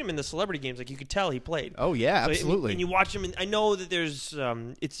 I've seen him in the celebrity games. Like, you could tell he played. Oh, yeah, so, absolutely. And you watch him, and I know that there's,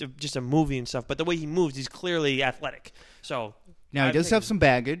 it's just a movie and stuff, but the way he moves, he's clearly athletic. So. Now, he does have some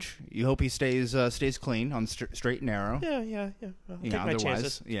baggage. You hope he stays clean on straight and narrow. Yeah. I'll take my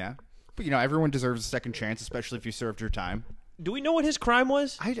chances. Yeah. But, everyone deserves a second chance, especially if you served your time. Do we know what his crime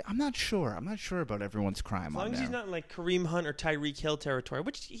was? I'm not sure. I'm not sure about everyone's crime. As long as he's not in like Kareem Hunt or Tyreek Hill territory,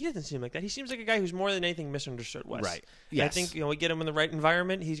 which he doesn't seem like that. He seems like a guy who's more than anything misunderstood Wes. Right. Yes. I think we get him in the right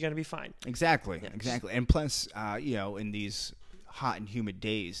environment, he's going to be fine. Exactly. Yes. Exactly. And plus, in these hot and humid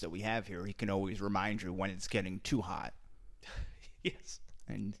days that we have here, he can always remind you when it's getting too hot. Yes.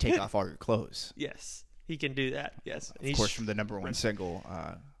 And take off all your clothes. Yes, he can do that. Yes. Of course, from the number one single,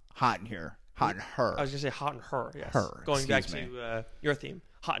 Hot in Here. Hot in Her. I was going to say Hot in Her, yes. Her. Going back to your theme,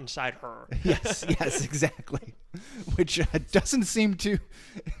 Hot Inside Her. Yes, exactly. Which doesn't seem too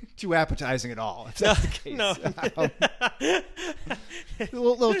appetizing at all, if that's the case. No. A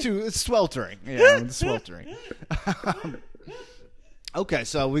little too sweltering. Yeah, sweltering. Okay,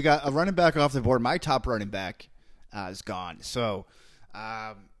 so we got a running back off the board. My top running back is gone. So,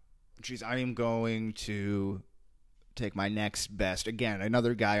 I am going to take my next best. Again,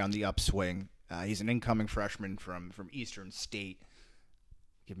 another guy on the upswing. He's an incoming freshman from Eastern State.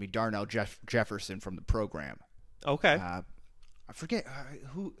 Give me Darnell Jefferson from the program. Okay. I forget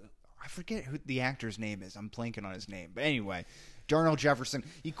who the actor's name is. I'm blanking on his name. But anyway, Darnell Jefferson.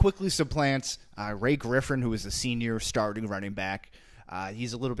 He quickly supplants Ray Griffin, who is a senior starting running back.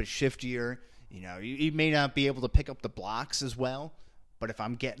 He's a little bit shiftier. He may not be able to pick up the blocks as well. But if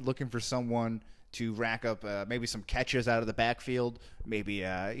I'm looking for someone to rack up maybe some catches out of the backfield, maybe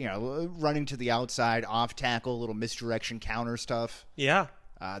running to the outside, off tackle, little misdirection counter stuff. Yeah.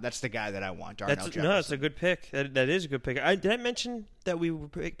 That's the guy that I want, Darnell Jefferson. No, that's a good pick. That is a good pick. Did I mention that we were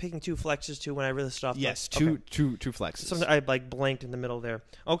picking 2 flexes too when I really stopped? Yes, two flexes. Something I blanked in the middle there.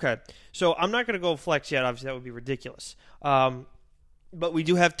 Okay, so I'm not going to go flex yet. Obviously, that would be ridiculous. But we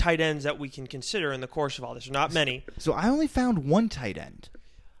do have tight ends that we can consider in the course of all this. Not many. So I only found one tight end.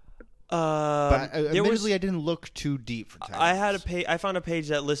 But admittedly, I didn't look too deep for tight ends. I found a page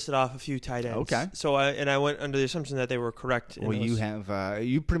that listed off a few tight ends. Okay. So I went under the assumption that they were correct. Well,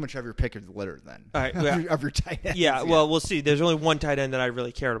 you pretty much have your pick of the litter then. All right, of your tight ends. Yeah. Well, we'll see. There's only one tight end that I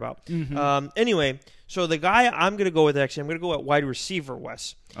really cared about. Mm-hmm. Anyway, so the guy I'm going to go with I'm going to go at wide receiver,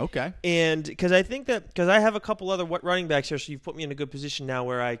 Wes. Okay. And because I have a couple other running backs here, so you've put me in a good position now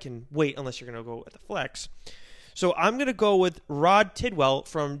where I can wait unless you're going to go at the flex. So I'm going to go with Rod Tidwell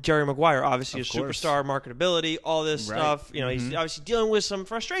from Jerry Maguire, obviously a superstar, marketability, all this stuff. He's obviously dealing with some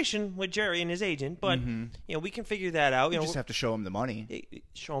frustration with Jerry and his agent, but we can figure that out. You just have to show him the money.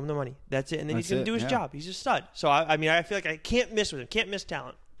 Show him the money. That's it, and then he's going to do his job. He's a stud. So I feel like I can't miss with him. Can't miss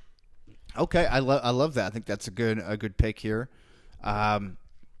talent. Okay, I love that. I think that's a good pick here. I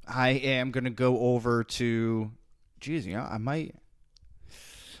am going to go over to, I might.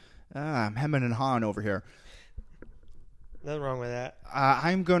 I'm hemming and hawing over here. Nothing wrong with that.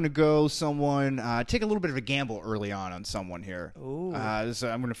 I'm going to go take a little bit of a gamble early on someone here. Ooh. So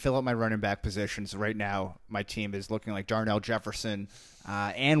I'm going to fill out my running back positions. Right now, my team is looking like Darnell Jefferson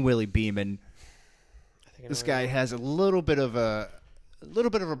and Willie Beeman. This guy has a little bit of a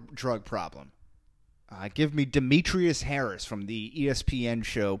drug problem. Give me Demetrius Harris from the ESPN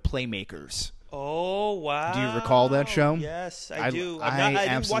show Playmakers. Oh, wow. Do you recall that show? Yes, I do. I didn't watch it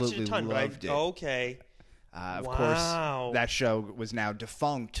absolutely a ton, loved but it. Okay. Of Wow. course, that show was now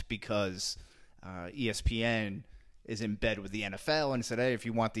defunct because ESPN is in bed with the NFL and said, hey, if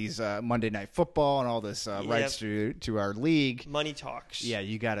you want these Monday Night Football and all this rights to our league, money talks. yeah,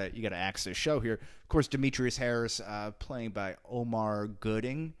 you gotta axe this show here. Of course, Demetrius Harris playing by Omar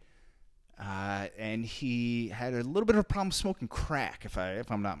Gooding. And he had a little bit of a problem smoking crack, if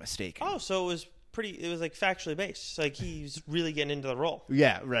I'm not mistaken. Oh, so it was like factually based. Like he's really getting into the role.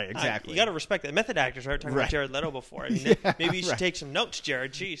 Yeah, right, exactly. You got to respect that. Method actors, right? Talking about Jared Leto before. I mean, Yeah, maybe you should right. take some notes,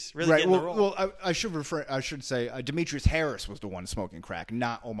 Jared. Jeez, really getting the role. Well, I should say Demetrius Harris was the one smoking crack,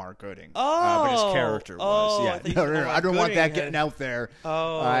 not Omar Gooding. Oh. But his character was. Oh, I Yeah, thought you said no, Omar I don't want Gooding that had- getting out there.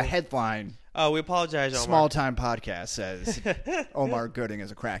 Oh. Headline. Oh, we apologize, Omar. Small time podcast says Omar Gooding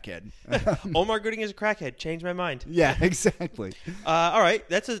is a crackhead. Omar Gooding is a crackhead. Changed my mind. Yeah, exactly. All right,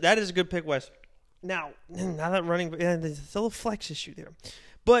 that is a good pick, Wes. Now that running, there's a little flex issue there,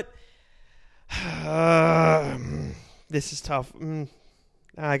 but this is tough.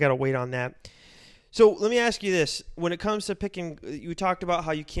 I gotta wait on that. So let me ask you this: when it comes to picking, you talked about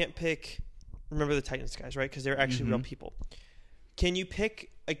how you can't pick. Remember the Titans guys, right? Because they're actually real people. Can you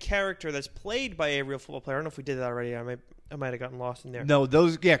pick a character that's played by a real football player? I don't know if we did that already. I might have gotten lost in there. No,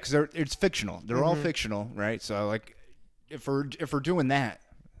 those because it's fictional. They're all fictional, right? So like, if we're doing that,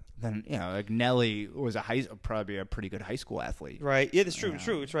 then like Nelly was probably a pretty good high school athlete. Right. Yeah, that's true. It's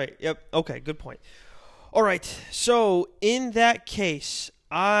true. It's right. Yep. Okay. Good point. All right. So in that case,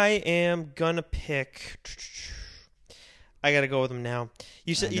 I am gonna pick. I gotta go with him now.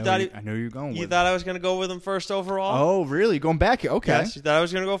 You said I know you're going. You with thought I was gonna go with him first overall. Oh, really? Going back? Okay. Yes. You thought I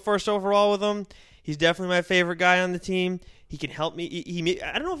was gonna go first overall with him. He's definitely my favorite guy on the team. He can help me.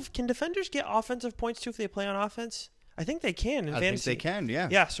 I don't know if can defenders get offensive points too if they play on offense. I think they can in fantasy. Think they can. Yeah.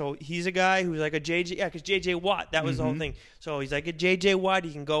 Yeah. So he's a guy who's like a JJ. Yeah, because JJ Watt. That was the whole thing. So he's like a JJ Watt.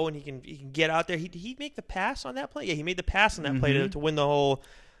 He can go and he can get out there. He make the pass on that play. Yeah, he made the pass on that play to win the whole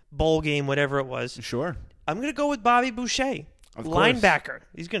bowl game, whatever it was. Sure. I'm gonna go with Bobby Boucher. Of course. Linebacker.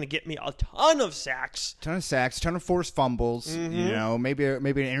 He's going to get me a ton of sacks. Ton of forced fumbles. Maybe an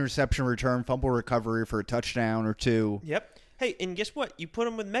interception return, fumble recovery for a touchdown or two. Yep. Hey, and guess what? You put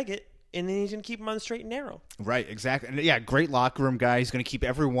him with Meggett, and then he's going to keep him on the straight and narrow. Right, exactly. And yeah, great locker room guy. He's going to keep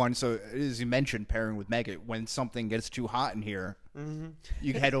everyone. So as you mentioned, pairing with Meggett, when something gets too hot in here,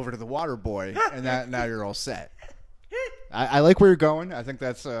 you head over to the water boy, and now you're all set. I like where you're going. I think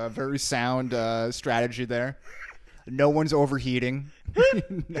that's a very sound strategy there. No one's overheating.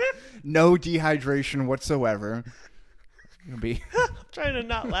 No dehydration whatsoever. I'm trying to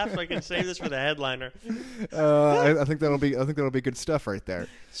not laugh so I can save this for the headliner. I think that'll be good stuff right there.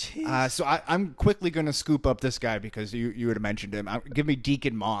 So I'm quickly going to scoop up this guy because you had mentioned him. Give me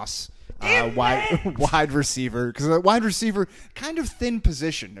Deacon Moss, wide receiver, because a wide receiver kind of thin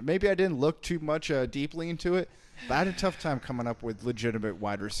position. Maybe I didn't look too much deeply into it, but I had a tough time coming up with legitimate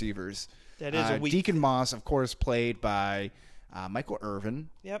wide receivers. That is a weak. Deacon Moss, of course, played by Michael Irvin,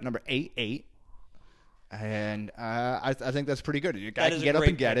 number 88. And I think that's pretty good. You got to get up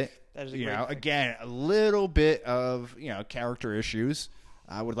and get it. That is a great pick. Again, a little bit of character issues.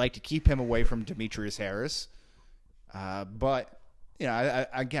 I would like to keep him away from Demetrius Harris, but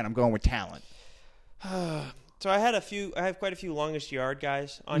I'm going with talent. So I have quite a few longest yard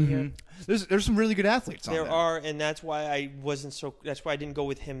guys on here. There's some really good athletes on there. There are, and that's why that's why I didn't go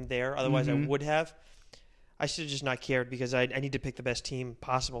with him there. Otherwise, I would have. I should have just not cared because I need to pick the best team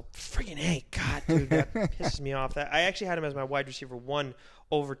possible. Freaking A. God, dude, that pisses me off. That I actually had him as my wide receiver 1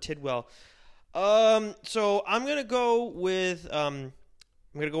 over Tidwell. So I'm gonna go with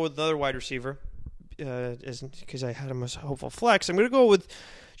another wide receiver, because I had him as a hopeful flex. I'm gonna go with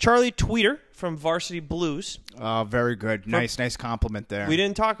Charlie Tweeter from Varsity Blues. Very good. Nice compliment there. We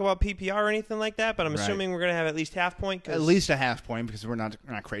didn't talk about PPR or anything like that, but I'm assuming we're going to have at least half point. At least a half point because we're not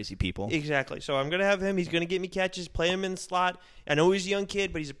crazy people. Exactly. So I'm going to have him. He's going to get me catches, play him in the slot. I know he's a young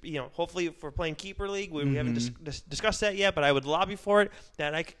kid, but he's hopefully if we're playing Keeper League, we haven't discussed that yet, but I would lobby for it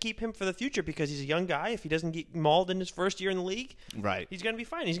that I could keep him for the future because he's a young guy. If he doesn't get mauled in his first year in the league, right, he's going to be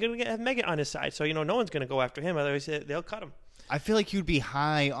fine. He's going to have Meggett on his side, so no one's going to go after him. Otherwise, they'll cut him. I feel like you'd be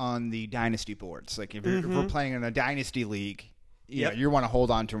high on the dynasty boards. Like if we're playing in a dynasty league, you want to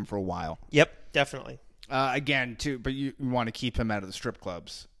hold on to him for a while. Yep, definitely. Again, too, but you want to keep him out of the strip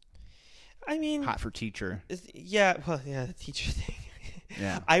clubs. I mean, hot for teacher. Yeah, the teacher thing.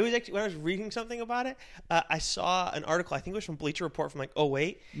 Yeah. I was actually, when I was reading something about it, I saw an article. I think it was from Bleacher Report from like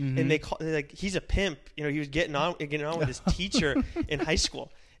 '08, and they're like, he's a pimp. You know, he was getting on with his teacher in high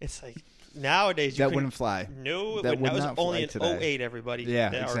school. It's like nowadays that wouldn't fly. No, that was not only in today. 08. Everybody. Yeah,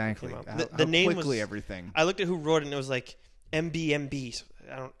 that exactly. came out. How, The how name quickly was everything. I looked at who wrote it, and it was like MBMB. So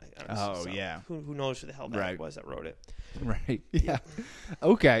I don't Oh, so yeah. Who knows who the hell that Right. was that wrote it? Right. Yeah.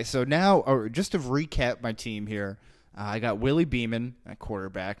 Okay. So now, just to recap my team here, I got Willie Beeman at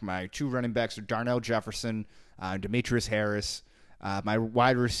quarterback. My 2 running backs are Darnell Jefferson, Demetrius Harris. My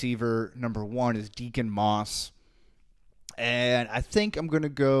wide receiver number 1 is Deacon Moss. And I think I'm going to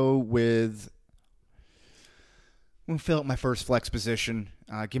go with. I'm going to fill out my first flex position.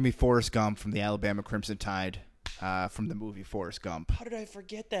 Give me Forrest Gump from the Alabama Crimson Tide. From the movie Forrest Gump. How did I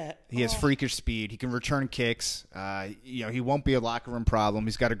forget that? He has freakish speed. He can return kicks. He won't be a locker room problem.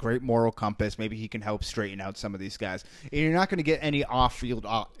 He's got a great moral compass. Maybe he can help straighten out some of these guys. And you're not going to get any off-field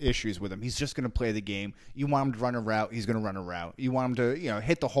issues with him. He's just going to play the game. You want him to run a route, he's going to run a route. You want him to,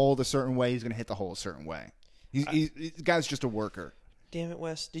 hit the hole a certain way, he's going to hit the hole a certain way. The guy's just a worker. Damn it,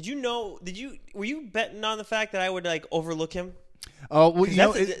 Wes. Were you betting on the fact that I would like overlook him? Oh, well,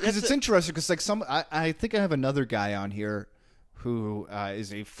 because that's it's interesting. Because I think I have another guy on here who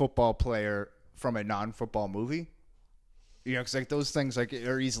is a football player from a non-football movie. Because like those things like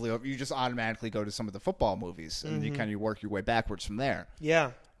are easily you just automatically go to some of the football movies and you kind of work your way backwards from there.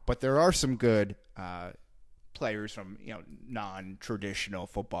 Yeah, but there are some good players from non-traditional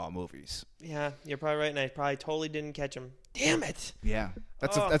football movies. Yeah, you're probably right, and I probably totally didn't catch him. Damn it! Yeah,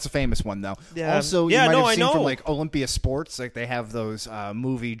 that's a famous one though. Yeah. Also, you might have I seen know. from like Olympia Sports, like they have those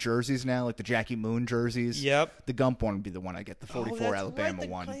movie jerseys now, like the Jackie Moon jerseys. Yep. The Gump one would be the one I get, the 44 that's Alabama right.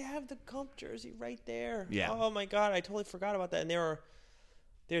 one. I have the Gump jersey right there. Yeah. Oh my God, I totally forgot about that. And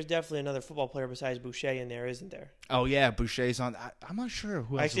there's definitely another football player besides Boucher in there, isn't there? Oh yeah, Boucher's on. I'm not sure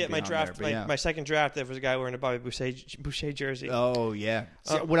who else. Actually, would at be my on draft, there, but yeah. my second draft, there was a guy wearing a Bobby Boucher jersey. Oh yeah.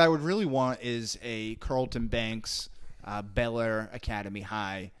 See, what I would really want is a Carlton Banks, Bel Air Academy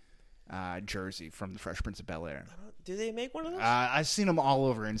High jersey from the Fresh Prince of Bel Air. Do they make one of those? I've seen them all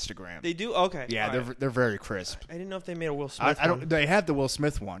over Instagram. They do. Okay. Yeah, All they're right. they're very crisp. I didn't know if they made a Will Smith. I don't. one. They have the Will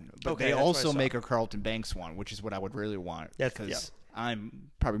Smith one, but Okay, they that's what I also saw. make a Carlton Banks one, which is what I would really want. Because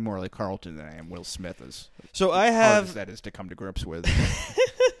I'm probably more like Carlton than I am Will Smith. So I hard have as that is to come to grips with.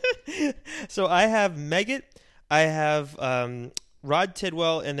 So I have Meggett, I have Rod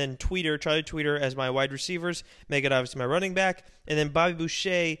Tidwell, and then Charlie Tweeter as my wide receivers. Meggett obviously my running back, and then Bobby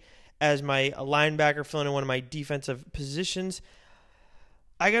Boucher as my linebacker, filling in one of my defensive positions.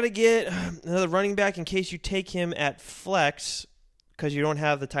 I got to get another running back in case you take him at flex because you don't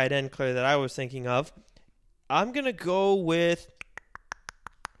have the tight end clear that I was thinking of. I'm going to go with –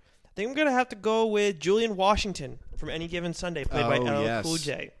 I think I'm going to have to go with Julian Washington from Any Given Sunday, played by LL Cool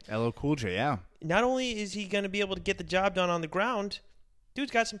J. LL Cool J, yeah. Not only is he going to be able to get the job done on the ground,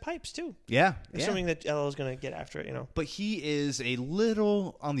 dude's got some pipes too. Yeah. Assuming that LL is going to get after it, But he is a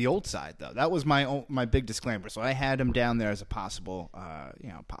little on the old side, though. That was my big disclaimer. So I had him down there as a possible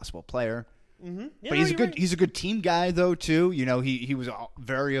player. Mm-hmm. Yeah, But he's a good team guy though too. He was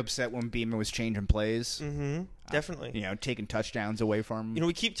very upset when Beeman was changing plays. Mm-hmm. Definitely. Taking touchdowns away from him.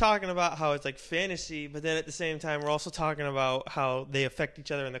 We keep talking about how it's like fantasy, but then at the same time, we're also talking about how they affect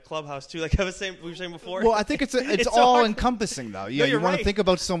each other in the clubhouse too. Like we were saying before. Well, I think it's It's all hard. encompassing though. you're You want right. to think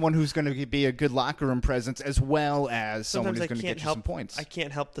about someone who's going to be a good locker room presence as well as someone Sometimes who's I going to can't get you help some points. I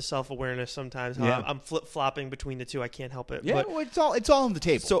can't help the self-awareness sometimes. How Yeah. I'm flip-flopping between the two. I can't help it. Yeah, But, well, it's all on the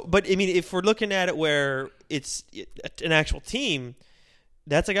table. So, but I mean, if we're looking at it where it's an actual team,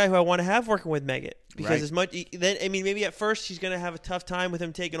 that's a guy who I want to have working with Meggett because Right. as much then maybe at first he's going to have a tough time with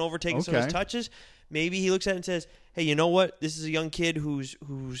him taking some of his touches. Maybe he looks at it and says, "Hey, you know what? This is a young kid who's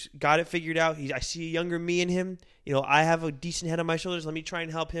got it figured out. I see a younger me in him. I have a decent head on my shoulders. Let me try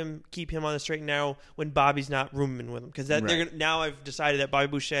and help him keep him on the straight and narrow when Bobby's not rooming with him because Right. now I've decided that Bobby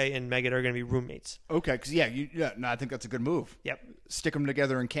Boucher and Meggett are going to be roommates. Okay, because I think that's a good move. Yep. Stick them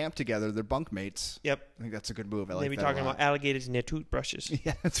together in camp together. They're bunkmates. Yep. I think that's a good move. I like Maybe that talking a lot. about alligators and their toothbrushes.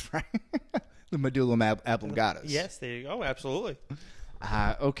 Yeah, that's right. The medulla oblongatus. Yes, there you go. Absolutely.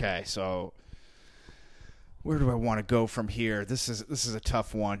 Okay, so where do I want to go from here? This is a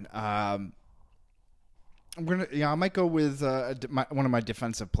tough one. I'm gonna, I might go with one of my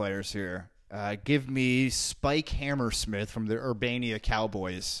defensive players here. Give me Spike Hammersmith from the Urbania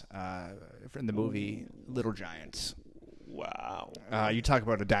Cowboys in the movie Little Giants. Wow. You talk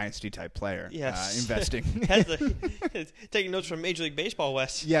about a dynasty type player. Yes. Investing. Taking notes from Major League Baseball,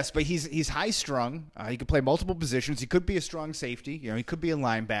 Wes. Yes, but he's high strung. He can play multiple positions. He could be a strong safety. He could be a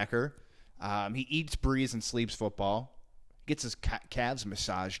linebacker. He eats, breathes, and sleeps football. Gets his calves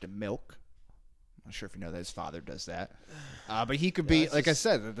massaged and milk. I'm not sure if you know that his father does that. But he could be, like I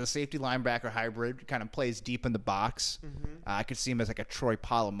said, the safety linebacker hybrid, kind of plays deep in the box. I could see him as like a Troy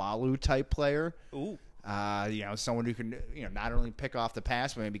Polamalu type player. Ooh. Someone who can, not only pick off the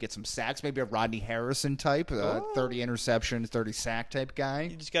pass, but maybe get some sacks. Maybe a Rodney Harrison type, 30 interceptions, 30 sack type guy.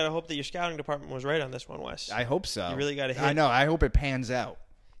 You just got to hope that your scouting department was right on this one, Wes. I hope so. You really got to hit. I know. I hope it pans out.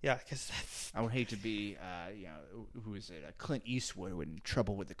 Yeah, because that's... I would hate to be, who is it? Clint Eastwood in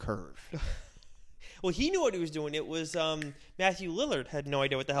Trouble with the Curve. Well, he knew what he was doing. It was Matthew Lillard had no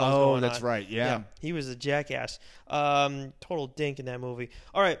idea what the hell was going on. Oh, that's right. Yeah. He was a jackass. Total dink in that movie.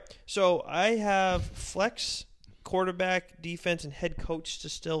 All right, so I have flex, quarterback, defense, and head coach to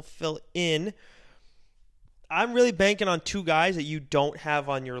still fill in. I'm really banking on two guys that you don't have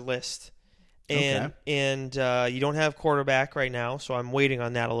on your list. And you don't have quarterback right now, so I'm waiting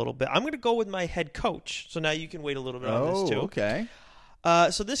on that a little bit. I'm going to go with my head coach, so now you can wait a little bit on this too. Okay.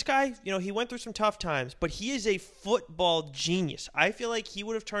 So this guy, he went through some tough times, but he is a football genius. I feel like he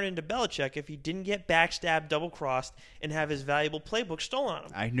would have turned into Belichick if he didn't get backstabbed, double-crossed, and have his valuable playbook stolen on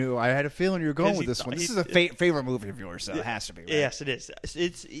him. I knew. I had a feeling you were going with this one. This is a favorite movie of yours, so it has to be, right? Yes, it is.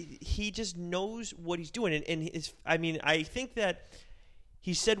 He just knows what he's doing, I think that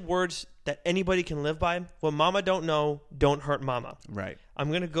he said words that anybody can live by. What mama don't know, don't hurt mama. Right. I'm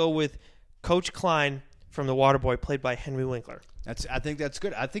going to go with Coach Klein from The Waterboy, played by Henry Winkler. I think that's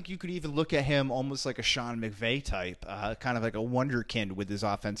good. I think you could even look at him almost like a Sean McVay type, kind of like a wonderkind with his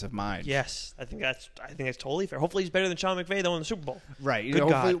offensive mind. Yes, I think that's totally fair. Hopefully, he's better than Sean McVay though in the Super Bowl. Right. Good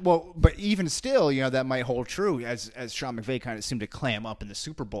God. Well, but even still, that might hold true as Sean McVay kind of seemed to clam up in the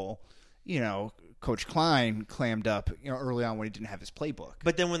Super Bowl. Coach Klein clammed up, early on when he didn't have his playbook.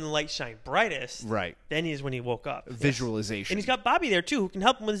 But then when the light shined brightest, right, then is when he woke up. Visualization. And he's got Bobby there, too, who can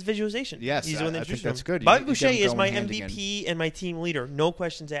help him with his visualization. Yes, he's I think that's good. Bobby Boucher is my MVP and my team leader. No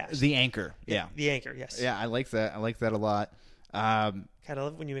questions asked. The anchor, yeah. The anchor, yes. Yeah, I like that. I like that a lot. God, I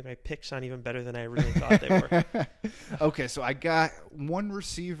love when you make my picks sound even better than I really thought they were. Okay, so I got one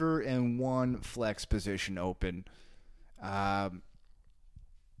receiver and one flex position open.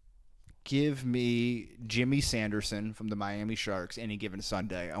 Give me Jimmy Sanderson from the Miami Sharks any given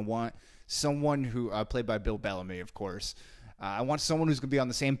Sunday. I want someone who played by Bill Bellamy, of course. I want someone who's going to be on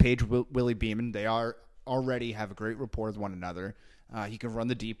the same page with Willie Beeman. They already have a great rapport with one another. He can run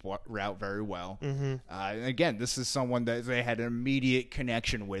the deep route very well. Mm-hmm. And again, this is someone that they had an immediate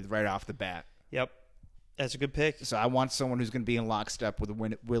connection with right off the bat. Yep. That's a good pick. So I want someone who's going to be in lockstep with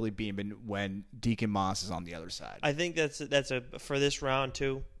Willie Beeman when Deacon Moss is on the other side. I think that's for this round,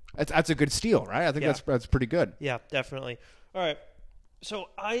 too. That's a good steal, right? I think that's pretty good. Yeah, definitely. All right. So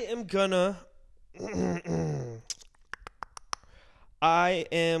I am gonna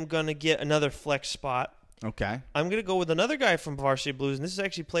get another flex spot. Okay. I'm gonna go with another guy from Varsity Blues, and this is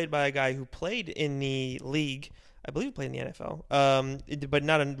actually played by a guy who played in the league. I believe he played in the NFL, but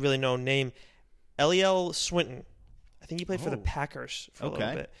not a really known name. Eliel Swinton. I think he played for the Packers for a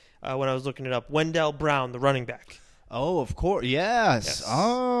little bit. When I was looking it up, Wendell Brown, the running back. Oh, of course. Yes.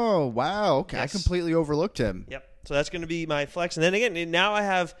 Oh, wow. Okay. Yes. I completely overlooked him. Yep. So that's going to be my flex. And then again, now I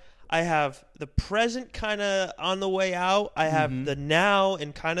have the present kind of on the way out. I have the now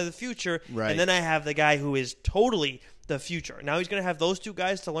and kind of the future. Right. And then I have the guy who is totally the future. Now he's going to have those two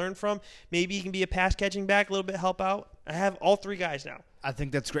guys to learn from. Maybe he can be a pass catching back, a little bit help out. I have all three guys now. I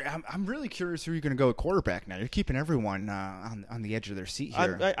think that's great. I'm really curious who you're going to go at quarterback now. You're keeping everyone on the edge of their seat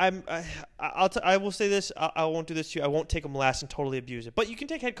here. I will say this. I won't do this to you. I won't take them last and totally abuse it. But you can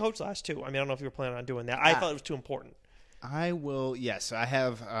take head coach last too. I don't know if you were planning on doing that. I thought it was too important. I will. Yes, I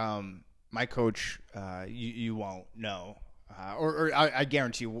have my coach. You won't know, or I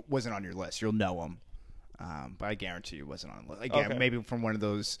guarantee you wasn't on your list. You'll know him, but I guarantee you wasn't on the list. Again, maybe from one of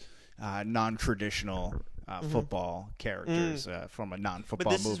those non-traditional. Football characters from a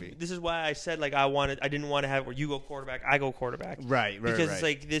non-football movie. This is why I said I didn't want to have where you go quarterback, I go quarterback. Right. Because it's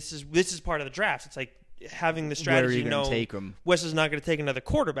like this is part of the draft. It's like having the strategy. Where are you take them? Wes is not going to take another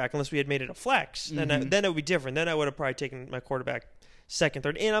quarterback unless we had made it a flex. Then it would be different. Then I would have probably taken my quarterback second,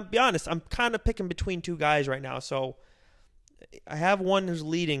 third. And I'll be honest, I'm kind of picking between two guys right now. So I have one who's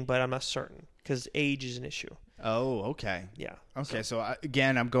leading, but I'm not certain because age is an issue. Oh, okay. Yeah. Okay, so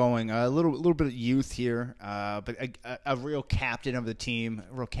again, I'm going a little bit of youth here, but a real captain of the team,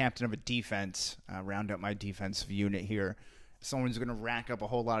 a real captain of a defense. Round out my defensive unit here. Someone who's going to rack up a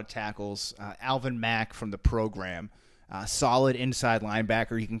whole lot of tackles. Alvin Mack from the program. Solid inside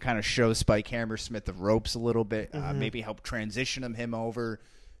linebacker. He can kind of show Spike Hammersmith the ropes a little bit, maybe help transition him over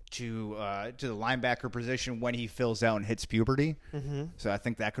to the linebacker position when he fills out and hits puberty. So I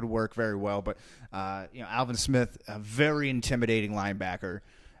think that could work very well. But Alvin Smith, a very intimidating linebacker.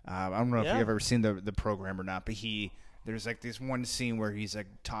 I don't know if you've ever seen the program or not, but there's like this one scene where he's like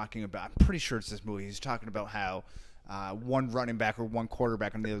talking about, I'm pretty sure it's this movie, he's talking about how one running back or one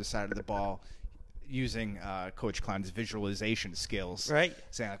quarterback on the other side of the ball using Coach Klein's visualization skills. Right.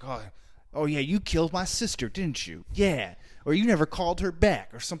 Saying like, oh yeah, you killed my sister, didn't you? Yeah. Or you never called her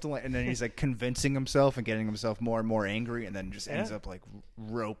back or something like, and then he's like convincing himself and getting himself more and more angry, and then just ends up like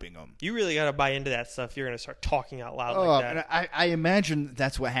roping him. You really got to buy into that stuff. You're going to start talking out loud like that. And I imagine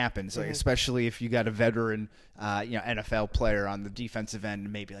that's what happens, like, especially if you got a veteran, NFL player on the defensive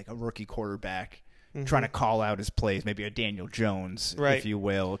end, maybe like a rookie quarterback trying to call out his plays, maybe a Daniel Jones, if you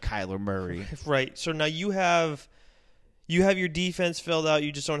will, Kyler Murray. Right. So now you have your defense filled out.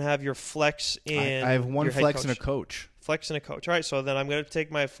 You just don't have your flex and I have one your head flex coach. and a coach. Flex and a coach. All right, so then I'm going to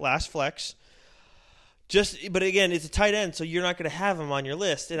take my last flex. But again, it's a tight end, so you're not going to have him on your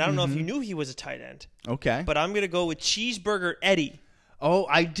list. And I don't know if you knew he was a tight end. Okay. But I'm going to go with Cheeseburger Eddie. Oh,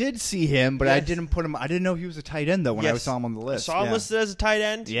 I did see him, but Yes. I didn't put him. I didn't know he was a tight end though when I saw him on the list. I saw him listed as a tight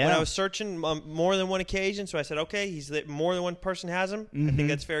end Yeah. when I was searching more than one occasion. So I said, okay, more than one person has him. I think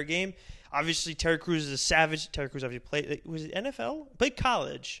that's fair game. Obviously, Terry Crews is a savage. Terry Crews obviously played. Was it NFL? Played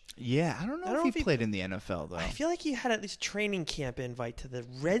college. Yeah, I don't know if he played in the NFL though. I feel like he had at least a training camp invite to the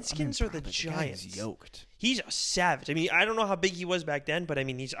Redskins or the Giants. He's yoked. He's a savage. I mean, I don't know how big he was back then, but I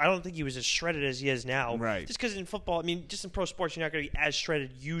mean, I don't think he was as shredded as he is now. Right. Just because in football, I mean, just in pro sports, you're not going to be as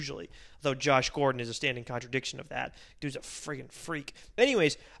shredded usually. Though Josh Gordon is a standing contradiction of that. Dude's a friggin' freak.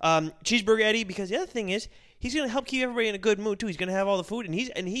 Anyways, Cheeseburger Eddie, because the other thing is, he's going to help keep everybody in a good mood too. He's going to have all the food, and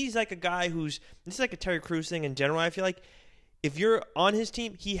he's like a guy who's, this is like a Terry Crews thing in general. I feel like if you're on his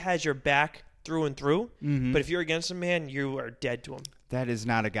team, he has your back through and through. But if you're against him, man, you are dead to him. That is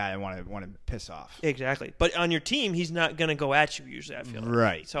not a guy I want to piss off. Exactly. But on your team, he's not going to go at you usually, I feel like.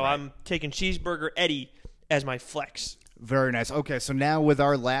 Right. So I'm taking Cheeseburger Eddie as my flex. Very nice. Okay, so now with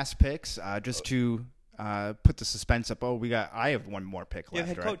our last picks, just to put the suspense up. I have one more pick left. You have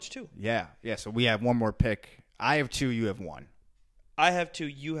head right? coach too. Yeah. So we have one more pick. I have two. You have one. I have two.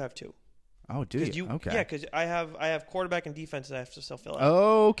 You have two. Oh, do you? Okay. Yeah, because I have quarterback and defense that I have to still fill out.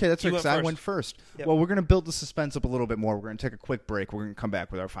 Oh, okay. That's You right. went 'Cause I first. went first. Yep. Well, we're going to build the suspense up a little bit more. We're going to take a quick break. We're going to come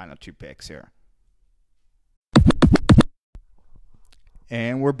back with our final two picks here.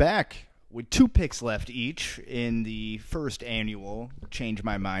 And we're back with two picks left each in the first annual Change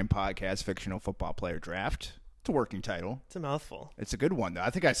My Mind podcast fictional football player draft. It's a working title. It's a mouthful. It's a good one, though.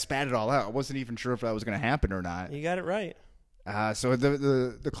 I think I spat it all out. I wasn't even sure if that was going to happen or not. You got it right. So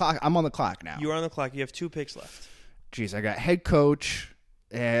the clock. I'm on the clock now. You are on the clock. You have two picks left. Jeez, I got head coach,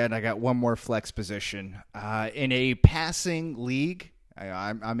 and I got one more flex position. In a passing league,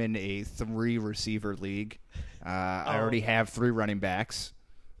 I'm in a 3-receiver league. I already have 3 running backs,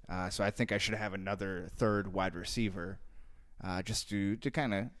 so I think I should have another third wide receiver, just to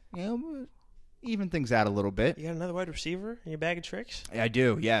kind of even things out a little bit. You got another wide receiver in your bag of tricks? I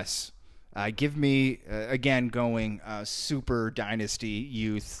do, yes. Give me, again, going super dynasty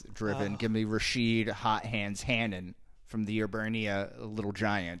youth driven. Give me Rashid Hot Hands Hannon from the Hibernia Little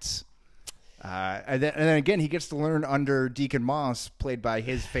Giants. And then again, he gets to learn under Deacon Moss, played by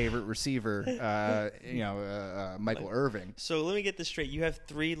his favorite receiver, Michael Irving. So let me get this straight. You have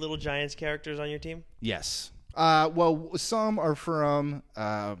 3 Little Giants characters on your team? Yes. Well, some are from,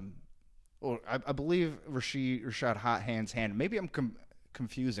 I believe Rashad Hot Hands Hannon. Maybe I'm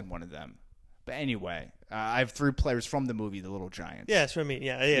confusing one of them. But anyway, I have 3 players from the movie The Little Giants. Yeah, that's what I mean.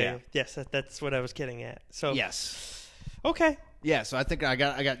 Yeah. Yes, that's what I was getting at. So Yes. Okay. Yeah, so I think I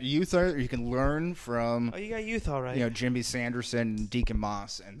got youth there. You can learn from Oh, you got youth, all right. Jimmy Sanderson, Deacon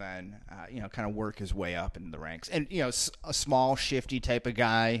Moss, and then kind of work his way up in the ranks. And a small, shifty type of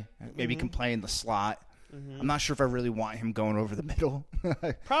guy, maybe can play in the slot. I'm not sure if I really want him going over the middle.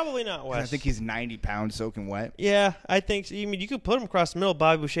 Probably not, Wes. I think he's 90 pounds soaking wet. Yeah, I think so. I mean, you could put him across the middle.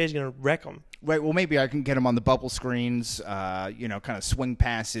 Bobby Boucher's going to wreck him. Right. Well, maybe I can get him on the bubble screens. Kind of swing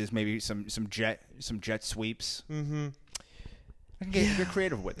passes, maybe some jet sweeps. Mm-hmm. I can get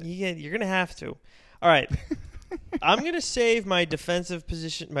creative with it. Yeah, you're going to have to. All right. I'm going to save my defensive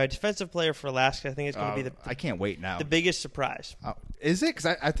player for last. 'Cause I think it's going to be I can't wait now. the biggest surprise. Is it?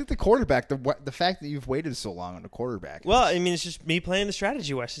 Because I think the quarterback, the fact that you've waited so long on the quarterback. Well, I mean, it's just me playing the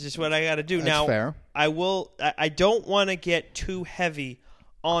strategy, Wes. It's just what I got to do. That's now, fair. I don't want to get too heavy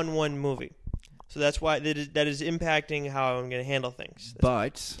on one movie. So that's why that is impacting how I'm going to handle things.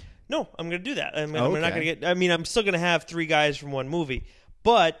 But No, I'm going to do that. I'm Okay. not going to get. I mean, I'm still going to have 3 guys from one movie,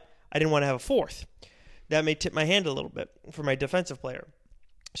 but I didn't want to have a 4th. That may tip my hand a little bit for my defensive player.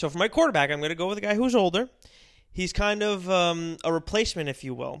 So for my quarterback, I'm going to go with a guy who's older. He's kind of a replacement, if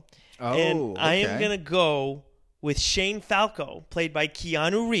you will. Oh, and I am okay. going to go with Shane Falco, played by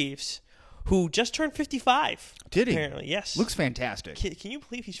Keanu Reeves, who just turned 55. Did he? Apparently, yes. Looks fantastic. Can you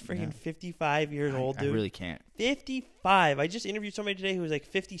believe he's freaking 55 years old, dude? I really can't. 55. I just interviewed somebody today who was like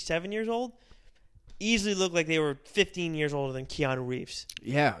 57 years old. Easily looked like they were 15 years older than Keanu Reeves.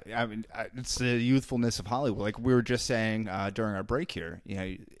 Yeah, I mean, it's the youthfulness of Hollywood. Like we were just saying during our break here, you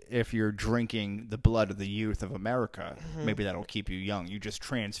know, if you're drinking the blood of the youth of America, maybe that'll keep you young. You just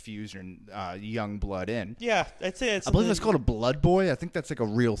transfuse your young blood in. Yeah, I'd say it's. I believe that's called a blood boy. I think that's like a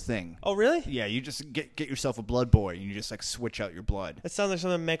real thing. Oh, really? Yeah, you just get yourself a blood boy, and you just like switch out your blood. That sounds like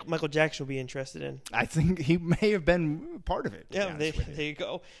something Michael Jackson would be interested in. I think he may have been part of it. to be Yeah, honest with you. there you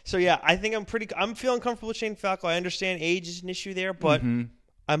go. So yeah, I think I'm feeling comfortable with Shane Falco. I understand age is an issue there, but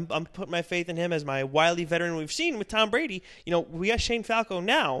I'm putting my faith in him as my wily veteran we've seen with Tom Brady. You know, we got Shane Falco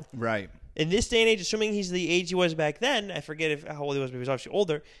now. Right. In this day and age, assuming he's the age he was back then, I forget how old he was, but he was obviously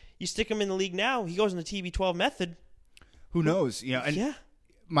older. You stick him in the league now, he goes in the TB12 method. Who knows? You know, and Yeah.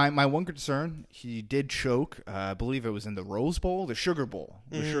 My one concern, he did choke. I believe it was in the Rose Bowl, the Sugar Bowl,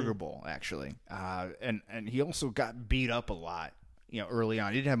 actually. And he also got beat up a lot. You know, early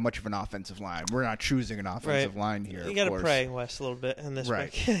on, he didn't have much of an offensive line. We're not choosing an offensive line here. You got to pray, Wes, a little bit in this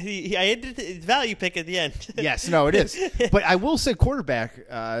pick. I did the value pick at the end. Yes, no, it is. But I will say quarterback,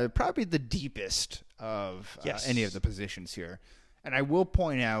 probably the deepest of any of the positions here. And I will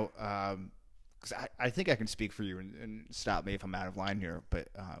point out, because I think I can speak for you and stop me if I'm out of line here, but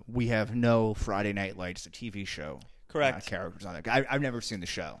we have no Friday Night Lights, the TV show. Correct. Characters on it. I've never seen the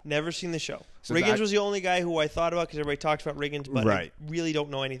show. Never seen the show. So Riggins was the only guy who I thought about because everybody talks about Riggins, but I really don't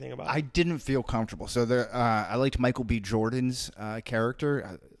know anything about him. I didn't feel comfortable. So I liked Michael B. Jordan's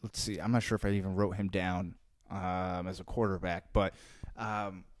character. Let's see. I'm not sure if I even wrote him down as a quarterback, but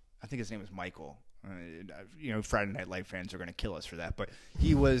I think his name is Michael. You know, Friday Night Light fans are going to kill us for that, but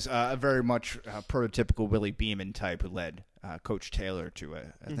he was a very much prototypical Willie Beeman type who led Coach Taylor to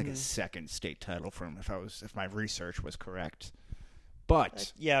I think a second state title for him, if my research was correct.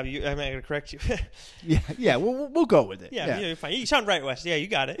 But yeah, I'm not going to correct you. yeah, we'll go with it. Yeah, you're fine. You sound right, Wes. Yeah, you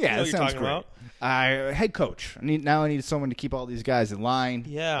got it. Yeah, you know that what you're sounds talking great. about. Head coach. I need someone to keep all these guys in line.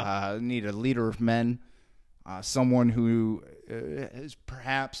 Yeah, I need a leader of men. Someone who has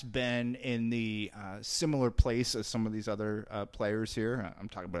perhaps been in the similar place as some of these other players here. I'm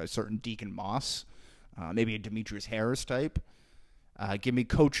talking about a certain Deacon Moss, maybe a Demetrius Harris type. Give me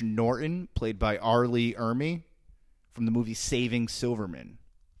Coach Norton, played by R. Lee Ermey from the movie Saving Silverman.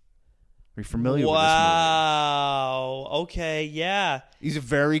 Are you familiar with this movie? Wow. Okay. Yeah. He's a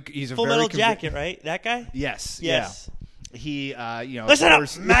very Full Metal Jacket, right? That guy. Yes. Yes. Yeah. He, listen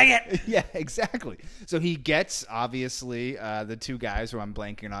up, maggot. Yeah, exactly. So he gets, obviously, the two guys who I'm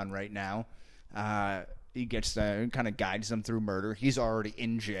blanking on right now. He gets kind of guides them through murder. He's already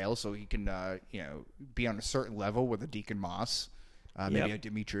in jail, so he can, be on a certain level with a Deacon Moss, maybe a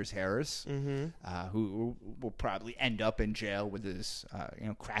Demetrius Harris, who will probably end up in jail with his,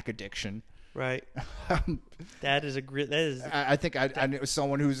 crack addiction. Right. That is a great. That is. I think I knew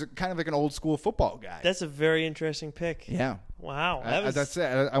someone who's kind of like an old school football guy. That's a very interesting pick. Yeah. Wow. That's it.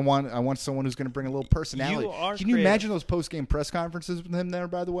 I want someone who's going to bring a little personality. Can you imagine those post game press conferences with him there?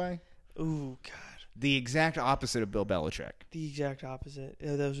 By the way. Ooh, God. The exact opposite of Bill Belichick. The exact opposite.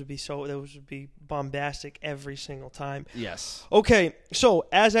 Those would be bombastic every single time. Yes. Okay. So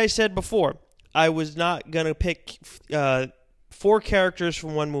as I said before, I was not gonna pick 4 characters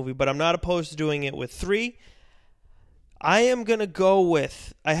from one movie, but I'm not opposed to doing it with 3. I am going to go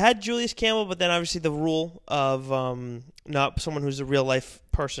with... I had Julius Campbell, but then obviously the rule of not someone who's a real-life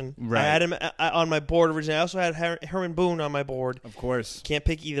person. Right. I had him on my board originally. I also had Herman Boone on my board. Of course. Can't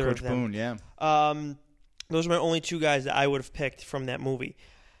pick either Coach of them. Boone, yeah. Those are my only 2 guys that I would have picked from that movie.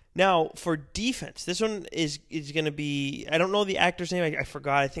 Now, for defense, this one is going to be... I don't know the actor's name. I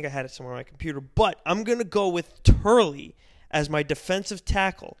forgot. I think I had it somewhere on my computer. But I'm going to go with Turley as my defensive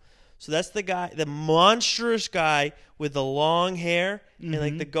tackle. So that's the guy, the monstrous guy with the long hair and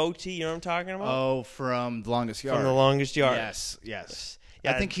like the goatee. You know what I'm talking about? Oh, from The Longest Yard. From The Longest Yard. Yes. Yeah.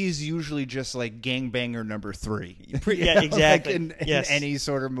 I think he's usually just like gangbanger number 3. Yeah, exactly. Like in any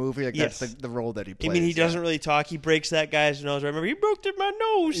sort of movie, like that's the role that he plays. I mean, he doesn't really talk. He breaks that guy's nose. I remember he broke my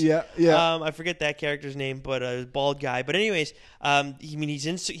nose. Yeah. I forget that character's name, but a bald guy. But anyways,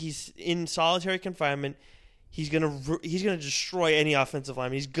 he's in solitary confinement. He's gonna destroy any offensive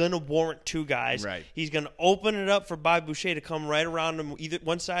lineman. He's gonna warrant 2 guys. Right. He's gonna open it up for Bobby Boucher to come right around him, either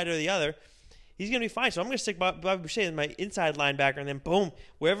one side or the other. He's gonna be fine. So I'm gonna stick Bobby Boucher as my inside linebacker, and then boom,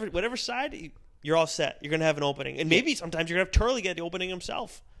 whatever side You're all set. You're going to have an opening. And maybe sometimes you're going to have Turley get the opening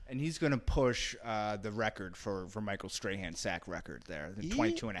himself. And he's going to push the record for Michael Strahan's sack record there.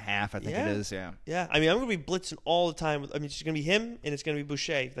 22 and a half, I think it is, yeah. Yeah, I mean, I'm going to be blitzing all the time. I mean, it's going to be him, and it's going to be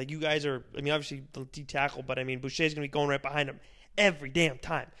Boucher. Like, you guys are, I mean, obviously, the D-tackle, but, I mean, Boucher's going to be going right behind him every damn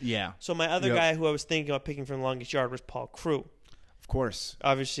time. Yeah. So my other guy who I was thinking about picking from the longest yard was Paul Crewe. Of course.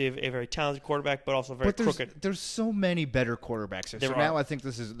 Obviously, a very talented quarterback, but also very crooked. There's so many better quarterbacks. So now I think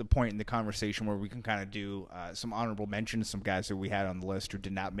this is the point in the conversation where we can kind of do some honorable mentions, some guys that we had on the list who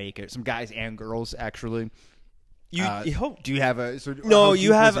did not make it, some guys and girls, actually. You hope. Do you have a? So no,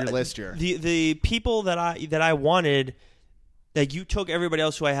 you have your list here. The people that I wanted. Like, you took everybody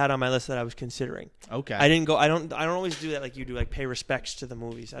else who I had on my list that I was considering. Okay. I didn't go. I don't always do that like you do. Like, pay respects to the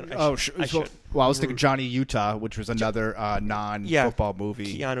movies. I should. Well, I was thinking Johnny Utah, which was another non-football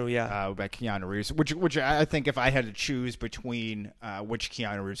movie. Keanu, by Keanu Reeves. Which I think if I had to choose between which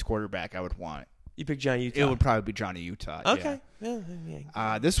Keanu Reeves quarterback I would want, you pick Johnny Utah. It would probably be Johnny Utah. Okay.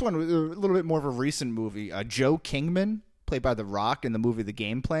 Yeah. This one was a little bit more of a recent movie. Joe Kingman, played by The Rock in the movie The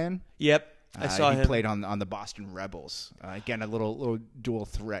Game Plan. Yep. I saw him. He played on the Boston Rebels. Again, a little dual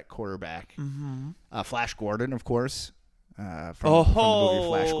threat quarterback. Mm-hmm. Flash Gordon, of course, from the movie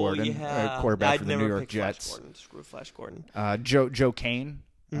Flash Gordon, quarterback for the New York Jets. Screw Flash Gordon. Joe Kane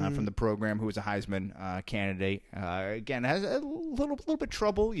from the program, who was a Heisman candidate. Again, has a little bit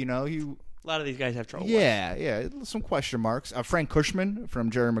trouble. You know, a lot of these guys have trouble. Yeah, some question marks. Frank Cushman from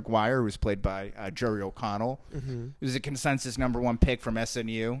Jerry Maguire, who was played by Jerry O'Connell. Mm-hmm. He was a consensus #1 pick from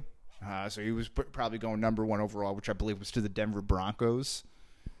SNU. So he was probably going #1 overall, which I believe was to the Denver Broncos.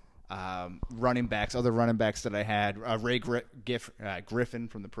 Running backs, other running backs that I had, Ray Griffin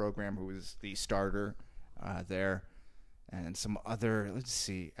from the program, who was the starter there. And some other, let's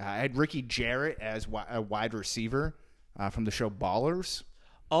see. I had Ricky Jarrett as a wide receiver from the show Ballers.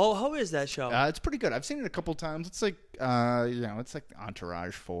 Oh, how is that show? It's pretty good. I've seen it a couple times. It's like, it's like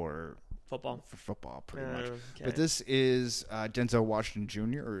Entourage for football, pretty much. Okay. But this is Denzel Washington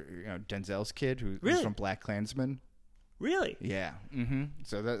Jr., or Denzel's kid, who's from BlacKkKlansman. Really? Yeah. Mm-hmm.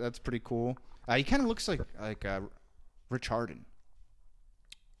 So that's pretty cool. He kind of looks like Rich Harden.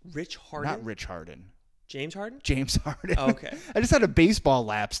 Rich Harden? Not Rich Harden. James Harden? James Harden. Oh, okay. I just had a baseball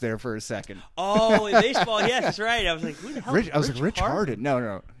lapse there for a second. Oh, in baseball, yes, that's right. I was like, who the hell? I was like, Rich Harden?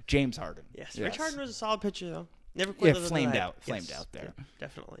 No, James Harden. Yes, Rich Harden was a solid pitcher, though. Never quite flamed out there.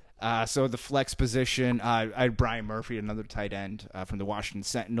 Definitely. So the flex position, I had Brian Murphy, another tight end from the Washington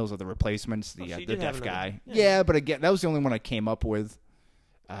Sentinels, of the replacements, the deaf guy. Yeah, but again, that was the only one I came up with.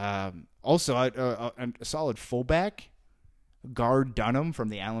 Also, a solid fullback, Guard Dunham from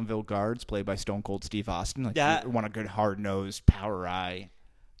the Allenville Guards, played by Stone Cold Steve Austin. Like, you want a good hard-nosed, power eye,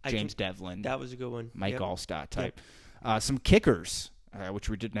 James Devlin. That was a good one. Mike Allstott type. Some kickers. Which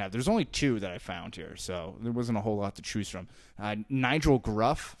we didn't have. There's only 2 that I found here, so there wasn't a whole lot to choose from. Nigel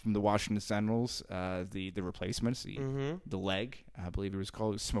Gruff from the Washington Sentinels, the replacements, the leg, I believe it was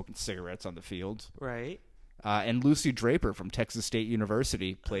called, was smoking cigarettes on the field. Right. And Lucy Draper from Texas State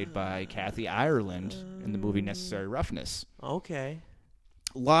University, played by Kathy Ireland in the movie Necessary Roughness. Okay.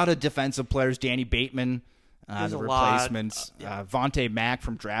 A lot of defensive players. Danny Bateman, the replacements. Vontae Mack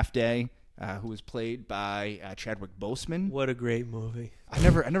from Draft Day. Who was played by Chadwick Boseman. What a great movie! I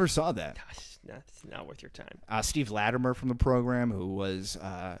never saw that. That's not worth your time. Steve Latimer from the program, who was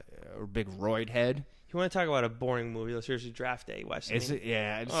a big roid head. You want to talk about a boring movie? Let's seriously Draft Day, Wes. Is it?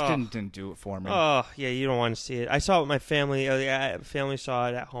 Yeah, it just didn't do it for me. Oh, yeah, you don't want to see it. I saw it with my family. Family saw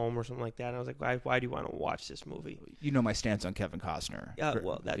it at home or something like that. And I was like, why do you want to watch this movie? You know my stance on Kevin Costner.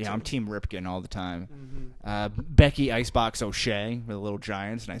 I'm Team Ripken all the time. Mm-hmm. Becky Icebox O'Shea with the Little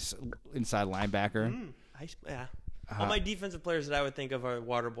Giants, nice inside linebacker. All my defensive players that I would think of are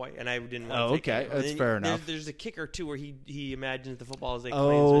Waterboy, and I didn't want to take okay. That's fair enough. There's a kicker, too, where he imagines the football as a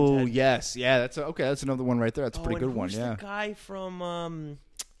Klansman's head. Yes. Yeah, that's another one right there. That's a pretty good one, yeah. Who's the guy from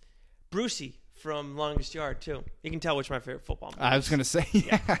Brucey from Longest Yard, too? You can tell which my favorite football movie is. I was going to say,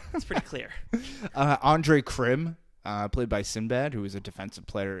 yeah. It's pretty clear. Andre Krim, played by Sinbad, who was a defensive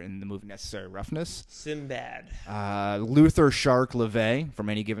player in the movie Necessary Roughness. Sinbad. Luther Shark LeVay from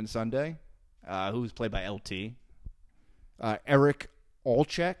Any Given Sunday, who was played by LT. Eric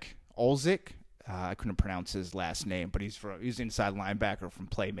Olczyk. I couldn't pronounce his last name, but he's inside linebacker from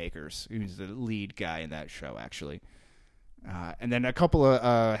Playmakers. He was the lead guy in that show, actually. And then a couple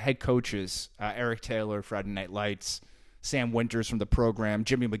of head coaches, Eric Taylor, Friday Night Lights, Sam Winters from the program,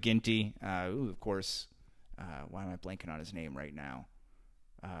 Jimmy McGinty, who, of course, why am I blanking on his name right now,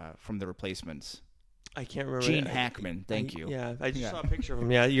 from The Replacements. I can't remember. Gene Hackman, thank you. Yeah, I just saw a picture of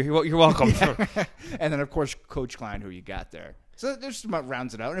him. Yeah, you're welcome. And then, of course, Coach Klein, who you got there. So that just about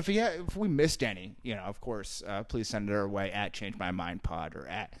rounds it out. And if we missed any, of course, please send it our way at Change My Mind Pod or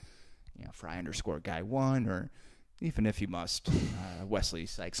at Fry_Guy1 or even if you must, Wesley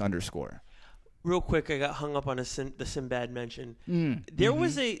Sykes _ Real quick, I got hung up on the Sinbad mention. There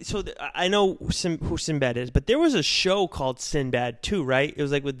was I know who Sinbad is, but there was a show called Sinbad too, right? It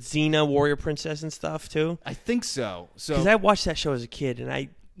was like with Xena, Warrior Princess, and stuff too. I think so. Because I watched that show as a kid, and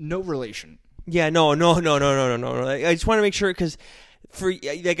no relation. Yeah, no. I just want to make sure because.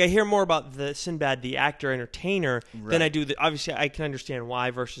 I hear more about the Sinbad, the actor, entertainer, than I do. Obviously, I can understand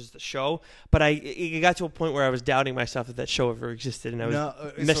why versus the show, but it got to a point where I was doubting myself that show ever existed, and I was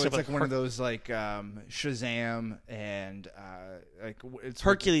so it's like one of those like Shazam and it's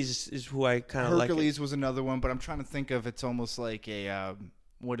Hercules is who I kind of like. Hercules was another one, but I'm trying to think of it's almost like a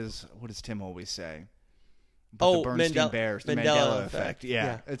what does Tim always say? The Bernstein Bears, the Mandela effect.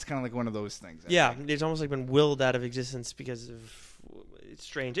 Yeah, it's kind of like one of those things. I think. It's almost like been willed out of existence because of. It's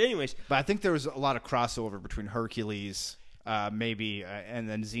strange. Anyways. But I think there was a lot of crossover between Hercules, maybe, and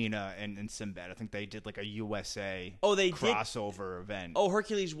then Xena and Sinbad. I think they did like a USA crossover event. Oh,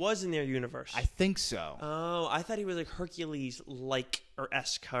 Hercules was in their universe. I think so. Oh, I thought he was like Hercules-like or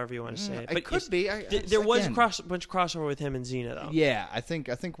esque, however you want to say it. But it could be. There was a bunch of crossover with him and Xena, though. Yeah, I think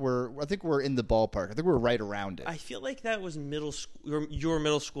we're in the ballpark. I think we're right around it. I feel like that was middle school. Your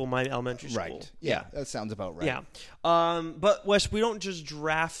middle school, my elementary school. Right. Yeah, that sounds about right. Yeah. But Wes, we don't just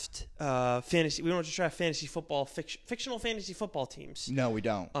draft fantasy. We don't just draft fantasy football, fictional fantasy football teams. No, we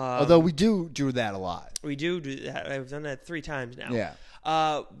don't. Although we do that a lot. We do that. I've done that 3 times now. Yeah.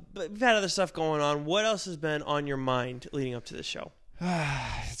 But we've had other stuff going on. What else has been on your mind leading up to this show?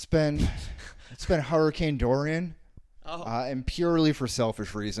 It's been Hurricane Dorian, and purely for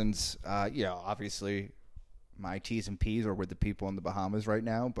selfish reasons. Obviously, my T's and P's are with the people in the Bahamas right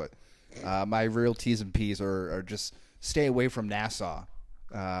now, but my real T's and P's are just stay away from Nassau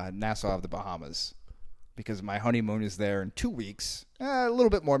of the Bahamas, because my honeymoon is there in 2 weeks, a little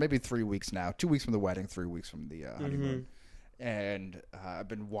bit more, maybe 3 weeks now. 2 weeks from the wedding, 3 weeks from the honeymoon. Mm-hmm. And I've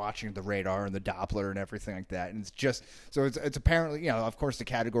been watching the radar and the Doppler and everything like that. And it's just so it's apparently, of course, the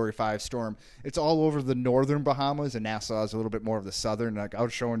Category 5 storm. It's all over the northern Bahamas, and Nassau is a little bit more of the southern. Like I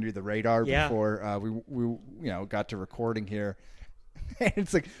was showing you the radar before we got to recording here. And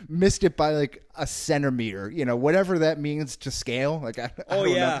it's like missed it by like a centimeter, whatever that means to scale. Like I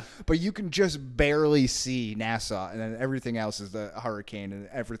don't know. But you can just barely see Nassau, and then everything else is the hurricane and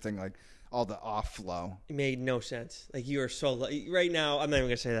everything like. All the off flow. It made no sense. Like you are so right now. I'm not even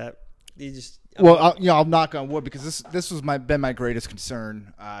gonna say that. You just I'll knock on wood because this was been my greatest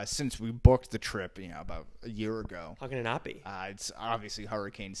concern since we booked the trip. About a year ago. How can it not be? It's obviously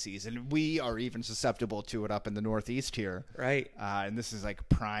hurricane season. We are even susceptible to it up in the Northeast here. Right. And this is like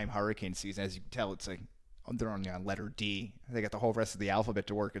prime hurricane season. As you can tell, it's like they're on letter D. They got the whole rest of the alphabet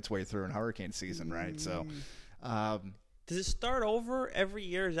to work its way through in hurricane season, right? So. Does it start over every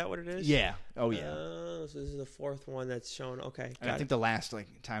year? Is that what it is? Yeah. Oh, yeah. So this is the 4th one that's shown. Okay. And I think the last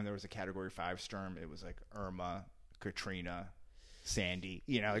time there was a Category 5 storm, it was like Irma, Katrina, Sandy.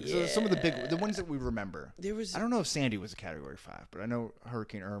 Some of the ones that we remember. I don't know if Sandy was a Category 5, but I know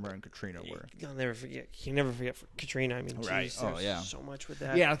Hurricane Irma and Katrina were. You'll never forget. You never forget Katrina. I mean, right. Geez, so much with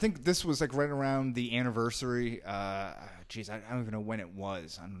that. Yeah, I think this was like right around the anniversary. I don't even know when it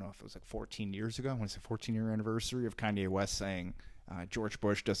was. I don't know if it was like 14 years ago. I want to say 14-year anniversary of Kanye West saying George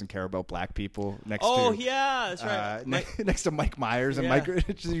Bush doesn't care about black people. That's right. Next to Mike Myers, and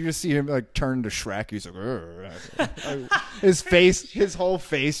you just see him like turn to Shrek. He's like, his whole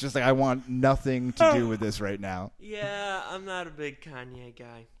face, just like I want nothing to do with this right now. Yeah, I'm not a big Kanye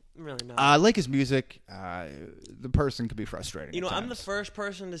guy. I'm really not. I like his music. The person could be frustrating. I'm the first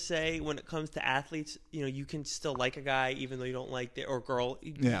person to say when it comes to athletes, you can still like a guy even though you don't like or girl,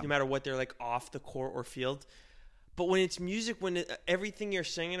 no matter what they're like off the court or field. But when it's music, everything you're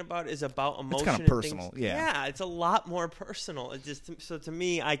singing about is about emotion, it's kind of personal. Yeah, it's a lot more personal. So to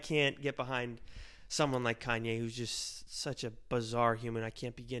me, I can't get behind someone like Kanye, who's just such a bizarre human. I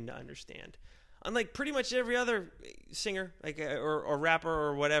can't begin to understand. Unlike pretty much every other singer, or rapper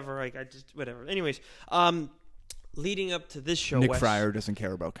or whatever, whatever. Anyways, leading up to this show, Nick Fryer doesn't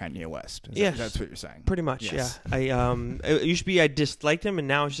care about Kanye West. That's what you're saying. Pretty much, yes. Yeah. It used to be I disliked him, and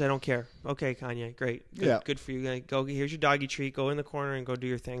now it's just I don't care. Okay, Kanye, great, good for you. Go. Here's your doggy treat. Go in the corner and go do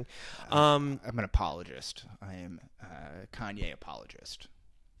your thing. I'm an apologist. I am a Kanye apologist.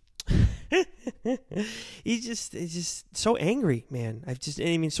 He's just so angry, man. And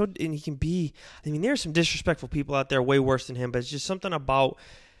he can be. There's some disrespectful people out there way worse than him, but it's just something about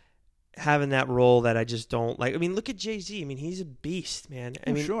having that role that I just don't like. I mean, look at Jay-Z. I mean, he's a beast, man.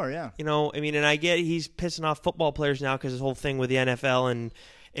 I mean, sure, yeah. You know, I mean, and I get he's pissing off football players now because his whole thing with the NFL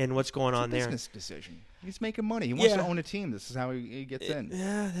and what's going on there. Business decision. He's making money. He wants to own a team. This is how he gets in.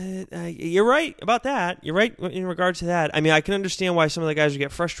 Yeah, you're right about that. You're right in regards to that. I mean, I can understand why some of the guys would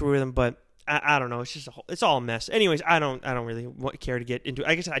get frustrated with him, but I don't know. It's just it's all a mess. Anyways, I don't really care to get into.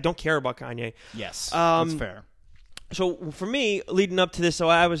 I guess I don't care about Kanye. Yes, that's fair. So for me, leading up to this, so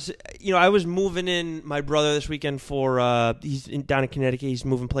I was moving in my brother this weekend for he's down in Connecticut. He's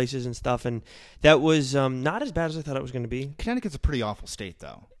moving places and stuff, and that was not as bad as I thought it was going to be. Connecticut's a pretty awful state,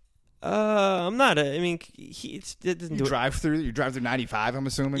 though. I'm not. I mean, it doesn't do drive through. You drive through 95. I'm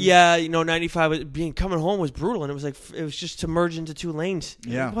assuming. Yeah, 95. Coming home was brutal, and it was just to merge into 2 lanes.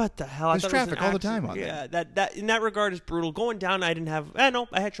 Yeah. What the hell? There's traffic all the time on there. Yeah, that in that regard is brutal. Going down, I didn't have. No,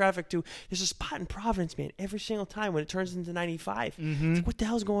 I had traffic too. There's a spot in Providence, man. Every single time when it turns into 95, it's like, what the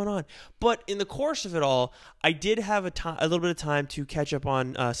hell's going on? But in the course of it all, I did have a little bit of time to catch up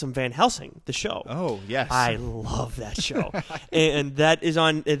on some Van Helsing, the show. Oh yes, I love that show, and that is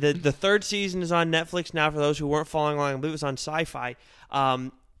on the 3rd season is on Netflix now. For those who weren't following along, I believe it was on Sci-Fi.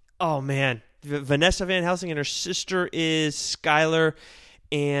 Oh man, Vanessa Van Helsing and her sister is Skylar,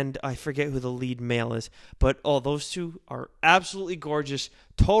 and I forget who the lead male is. But those two are absolutely gorgeous,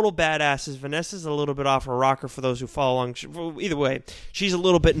 total badasses. Vanessa's a little bit off her rocker for those who follow along. Either way, she's a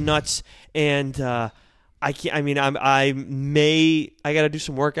little bit nuts, and I can't. I mean, I got to do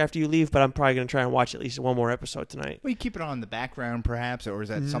some work after you leave, but I'm probably going to try and watch at least one more episode tonight. Well, you keep it on in the background, perhaps, or is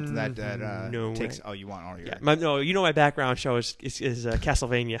that something that no takes? way. Oh, you want all your? Yeah, my background show is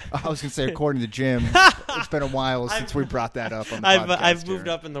Castlevania. I was going to say, according to Jim, it's been a while since we brought that up on the podcast. I've moved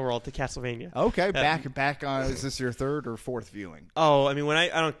up in the world to Castlevania. Okay, back on. Is this your 3rd or 4th viewing? Oh, I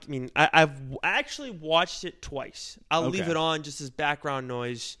mean, I've actually watched it twice. I'll leave it on just as background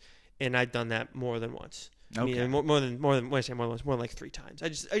noise. And I've done that more than once. Okay. I mean, more than when I say more than once, more than like 3 times. I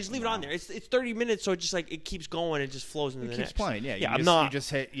just leave it on there. It's 30 minutes, so it just it keeps going. It just flows into the next. It keeps playing. Yeah. You just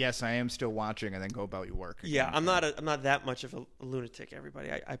hit yes, I am still watching, and then go about your work. Again. Yeah, I'm not that much of a lunatic.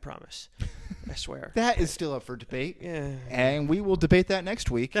 Everybody, I promise. I swear. That is still up for debate. Yeah. And we will debate that next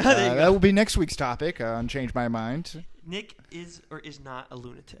week. That will be next week's topic on Change My Mind. Nick is or is not a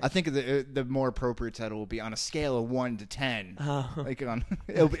lunatic. I think the more appropriate title will be on a scale of 1 to 10.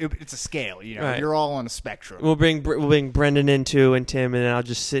 It's a scale. Right. You're all on a spectrum. We'll bring Brendan in too and Tim, and then I'll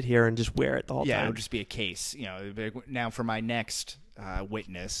just sit here and just wear it the whole time. Yeah, it'll just be a case. Now for my next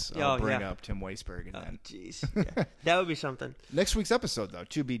witness, I'll bring up Tim Weisberg. And then. Jeez, yeah. That would be something. Next week's episode though,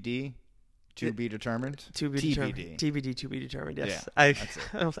 TBD. To be determined. TBD. TBD. To be determined. Yes.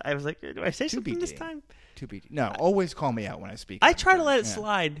 Yeah, I was like, do I say something this time? TBD. No, always call me out when I speak. I try to let it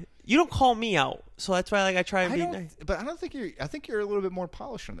slide. You don't call me out, so that's why I try and be nice. But I don't think you're. I think you're a little bit more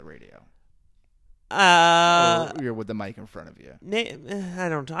polished on the radio. Or you're with the mic in front of you. I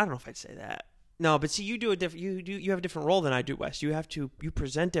don't know if I'd say that. No, but see, you do a different. You have a different role than I do, Wes. You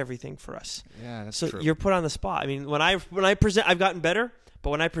present everything for us. Yeah, that's true. So you're put on the spot. I mean, when I present, I've gotten better. But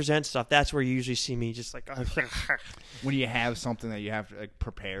when I present stuff, that's where you usually see me just like. When you have something that you have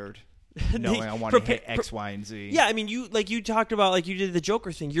prepared, knowing I want to hit X, Y, and Z. Yeah, I mean, you talked about you did the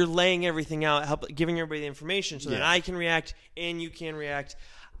Joker thing. You're laying everything out, giving everybody the information so that I can react and you can react.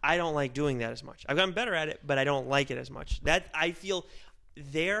 I don't like doing that as much. I've gotten better at it, but I don't like it as much. That I feel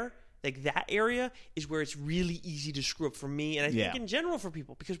there. That area is where it's really easy to screw up for me, and I think in general for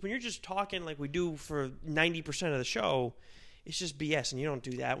people, because when you're just talking like we do for 90% of the show, it's just BS, and you don't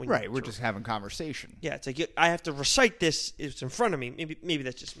do that when we're just having conversation. Yeah, it's like I have to recite this. It's in front of me. Maybe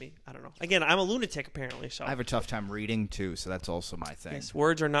that's just me. I don't know. Again, I'm a lunatic apparently. So I have a tough time reading too, so that's also my thing. Yes,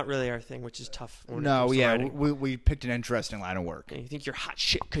 words are not really our thing, which is tough. We picked an interesting line of work. And you think you're hot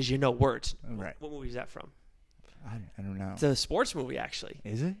shit because you know words. Right. What movie is that from? I don't know. It's a sports movie, actually.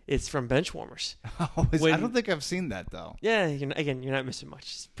 Is it? It's from Benchwarmers. I don't think I've seen that, though. Yeah, you're not missing much.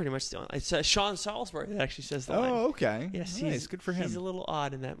 It's pretty much the only. It's Sean Salisbury that actually says the line. Oh, okay. Yes, nice. Good for him. He's a little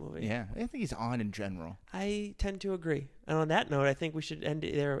odd in that movie. Yeah, I think he's odd in general. I tend to agree. And on that note, I think we should end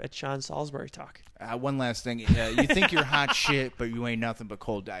it there at Sean Salisbury talk. One last thing. You think you're hot shit, but you ain't nothing but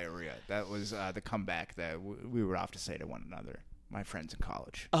cold diarrhea. That was the comeback that we were off to say to one another. My friends in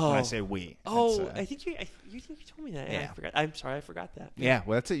college. Oh. When I say we. I think you told me that. Yeah. I forgot. I'm sorry, I forgot that. Yeah,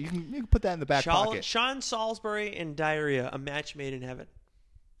 well, that's it. You can put that in the back pocket. Sean Salisbury and diarrhea, a match made in heaven.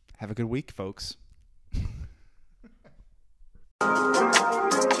 Have a good week, folks.